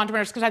different types of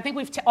entrepreneurs because I think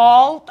we've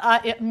all,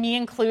 me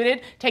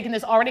included, taken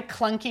this already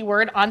clunky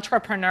word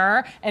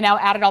entrepreneur and now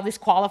added all these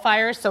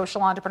qualifiers: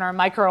 social entrepreneur,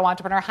 micro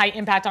entrepreneur, high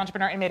impact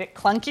entrepreneur, and made it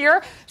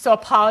clunkier. So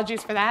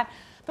apologies for that.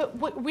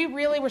 But we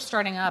really were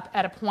starting up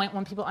at a point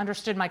when people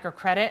understood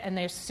microcredit, and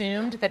they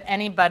assumed that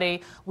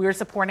anybody we were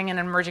supporting in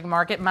an emerging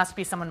market must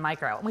be someone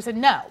micro. And we said,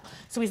 no.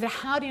 So we said,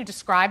 how do you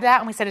describe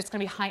that? And we said, it's going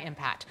to be high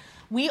impact.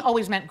 We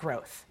always meant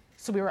growth.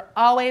 So we were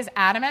always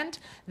adamant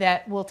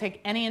that we'll take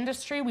any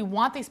industry. We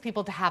want these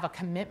people to have a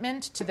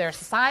commitment to their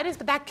societies,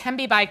 but that can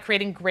be by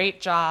creating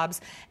great jobs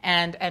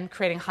and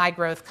creating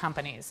high-growth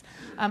companies.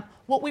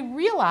 What we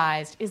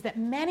realized is that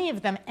many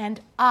of them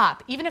end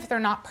up, even if they're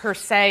not per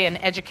se an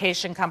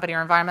education company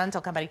or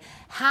environmental company,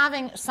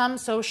 having some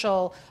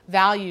social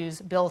values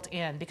built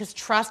in because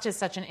trust is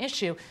such an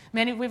issue.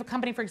 We have a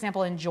company, for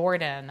example, in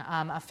Jordan,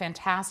 a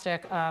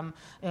fantastic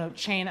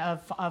chain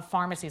of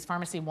pharmacies,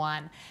 Pharmacy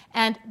One,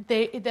 and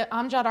the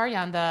Amjad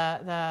Aryan,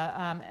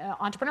 the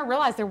entrepreneur,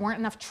 realized there weren't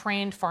enough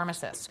trained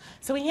pharmacists.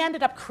 So he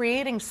ended up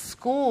creating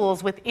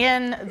schools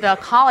within the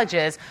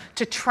colleges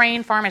to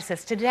train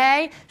pharmacists.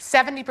 Today,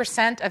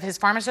 70% of his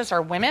pharmacists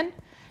are women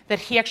that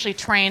he actually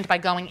trained by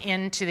going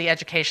into the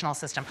educational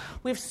system.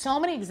 We have so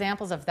many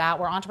examples of that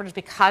where entrepreneurs,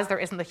 because there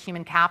isn't the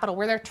human capital,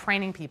 where they're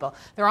training people,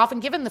 they're often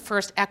given the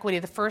first equity,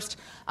 the first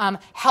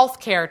health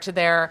care to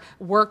their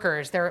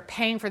workers. They're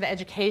paying for the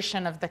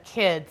education of the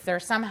kids. They're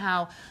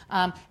somehow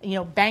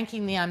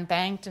banking the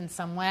unbanked in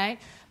some way.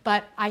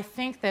 But I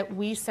think that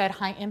we said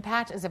high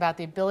impact is about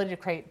the ability to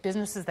create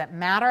businesses that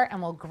matter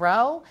and will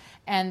grow,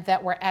 and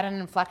that we're at an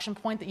inflection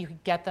point that you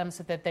could get them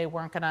so that they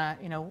weren't going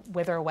to,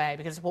 wither away.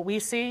 Because what we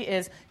see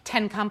is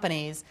 10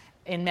 companies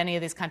in many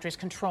of these countries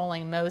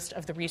controlling most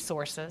of the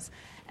resources.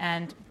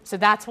 And so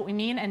that's what we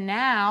mean. And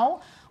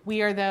now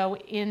we are, though,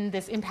 in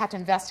this impact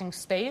investing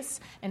space.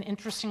 And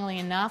interestingly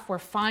enough, we're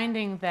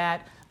finding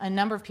that a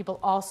number of people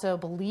also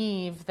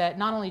believe that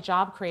not only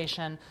job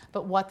creation,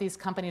 but what these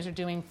companies are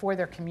doing for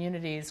their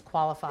communities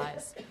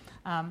qualifies.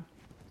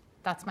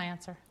 That's my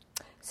answer.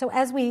 So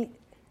as we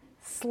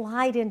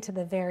slide into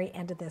the very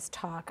end of this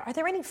talk, are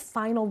there any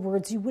final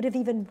words you would have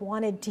even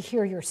wanted to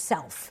hear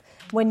yourself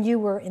when you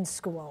were in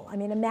school? I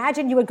mean,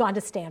 imagine you had gone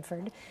to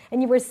Stanford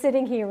and you were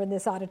sitting here in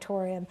this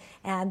auditorium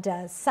and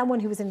someone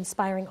who was an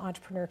inspiring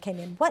entrepreneur came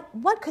in.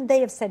 What could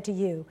they have said to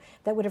you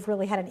that would have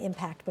really had an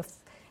impact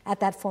at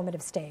that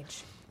formative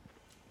stage?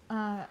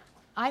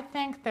 I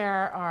think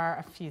there are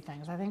a few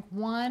things. I think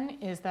one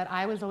is that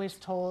I was always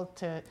told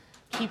to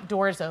keep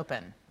doors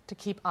open, to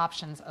keep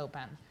options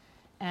open.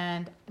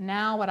 And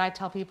now what I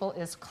tell people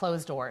is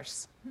close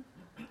doors.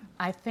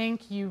 I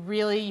think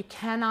you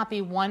cannot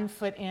be 1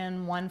 foot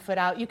in, 1 foot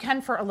out. You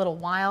can for a little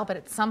while, but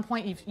at some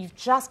point you've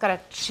just got to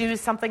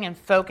choose something and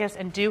focus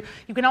and do.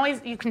 You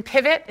can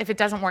pivot if it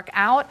doesn't work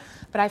out,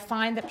 but I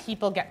find that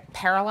people get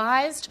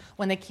paralyzed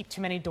when they keep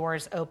too many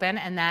doors open,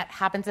 and that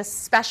happens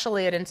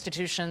especially at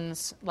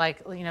institutions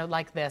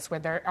like this, where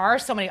there are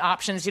so many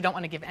options you don't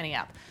want to give any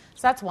up.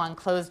 So that's one,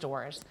 closed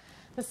doors.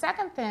 The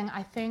second thing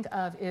I think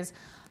of is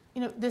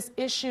this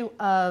issue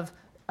of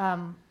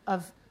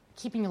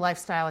keeping your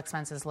lifestyle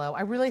expenses low.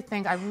 I really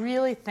think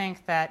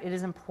that it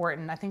is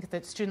important. I think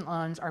that student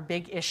loans are a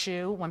big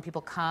issue when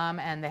people come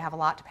and they have a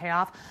lot to pay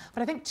off.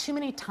 But I think too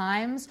many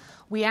times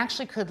we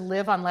actually could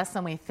live on less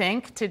than we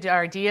think to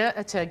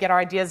get our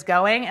ideas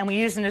going, and we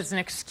use it as an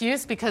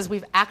excuse because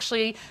we've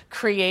actually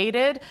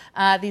created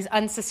these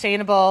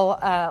unsustainable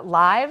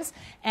lives.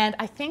 And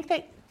I think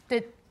that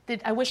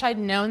I wish I'd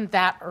known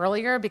that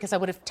earlier, because I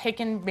would have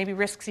taken maybe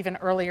risks even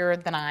earlier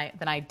than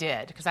I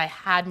did, because I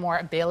had more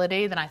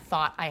ability than I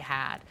thought I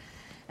had.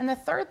 And the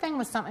third thing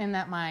was something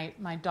that my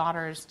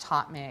daughters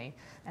taught me,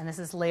 and this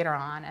is later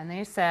on. And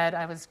they said,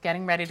 I was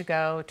getting ready to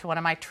go to one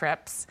of my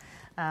trips,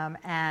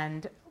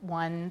 and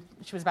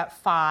she was about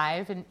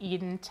 5, and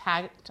Eden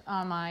tagged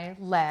on my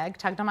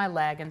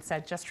leg and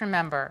said, just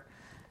remember,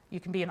 you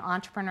can be an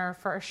entrepreneur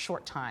for a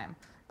short time,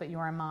 but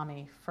you're a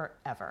mommy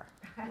forever.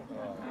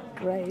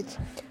 Great.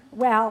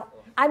 Well,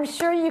 I'm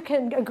sure you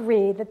can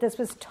agree that this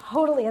was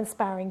totally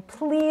inspiring.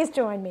 Please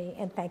join me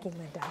in thanking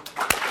Linda.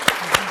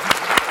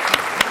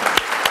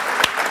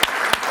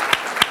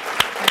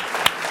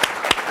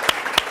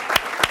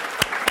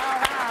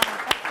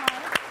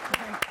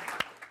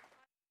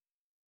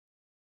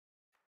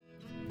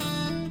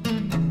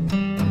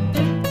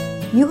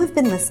 You have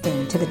been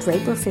listening to the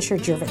Draper Fisher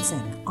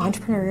Jurvetson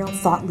Entrepreneurial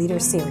Thought Leader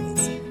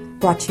Series,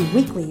 brought to you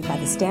weekly by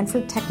the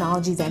Stanford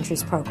Technology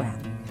Ventures Program.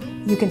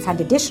 You can find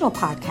additional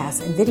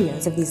podcasts and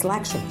videos of these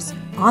lectures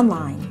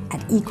online at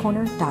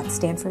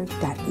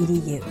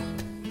ecorner.stanford.edu.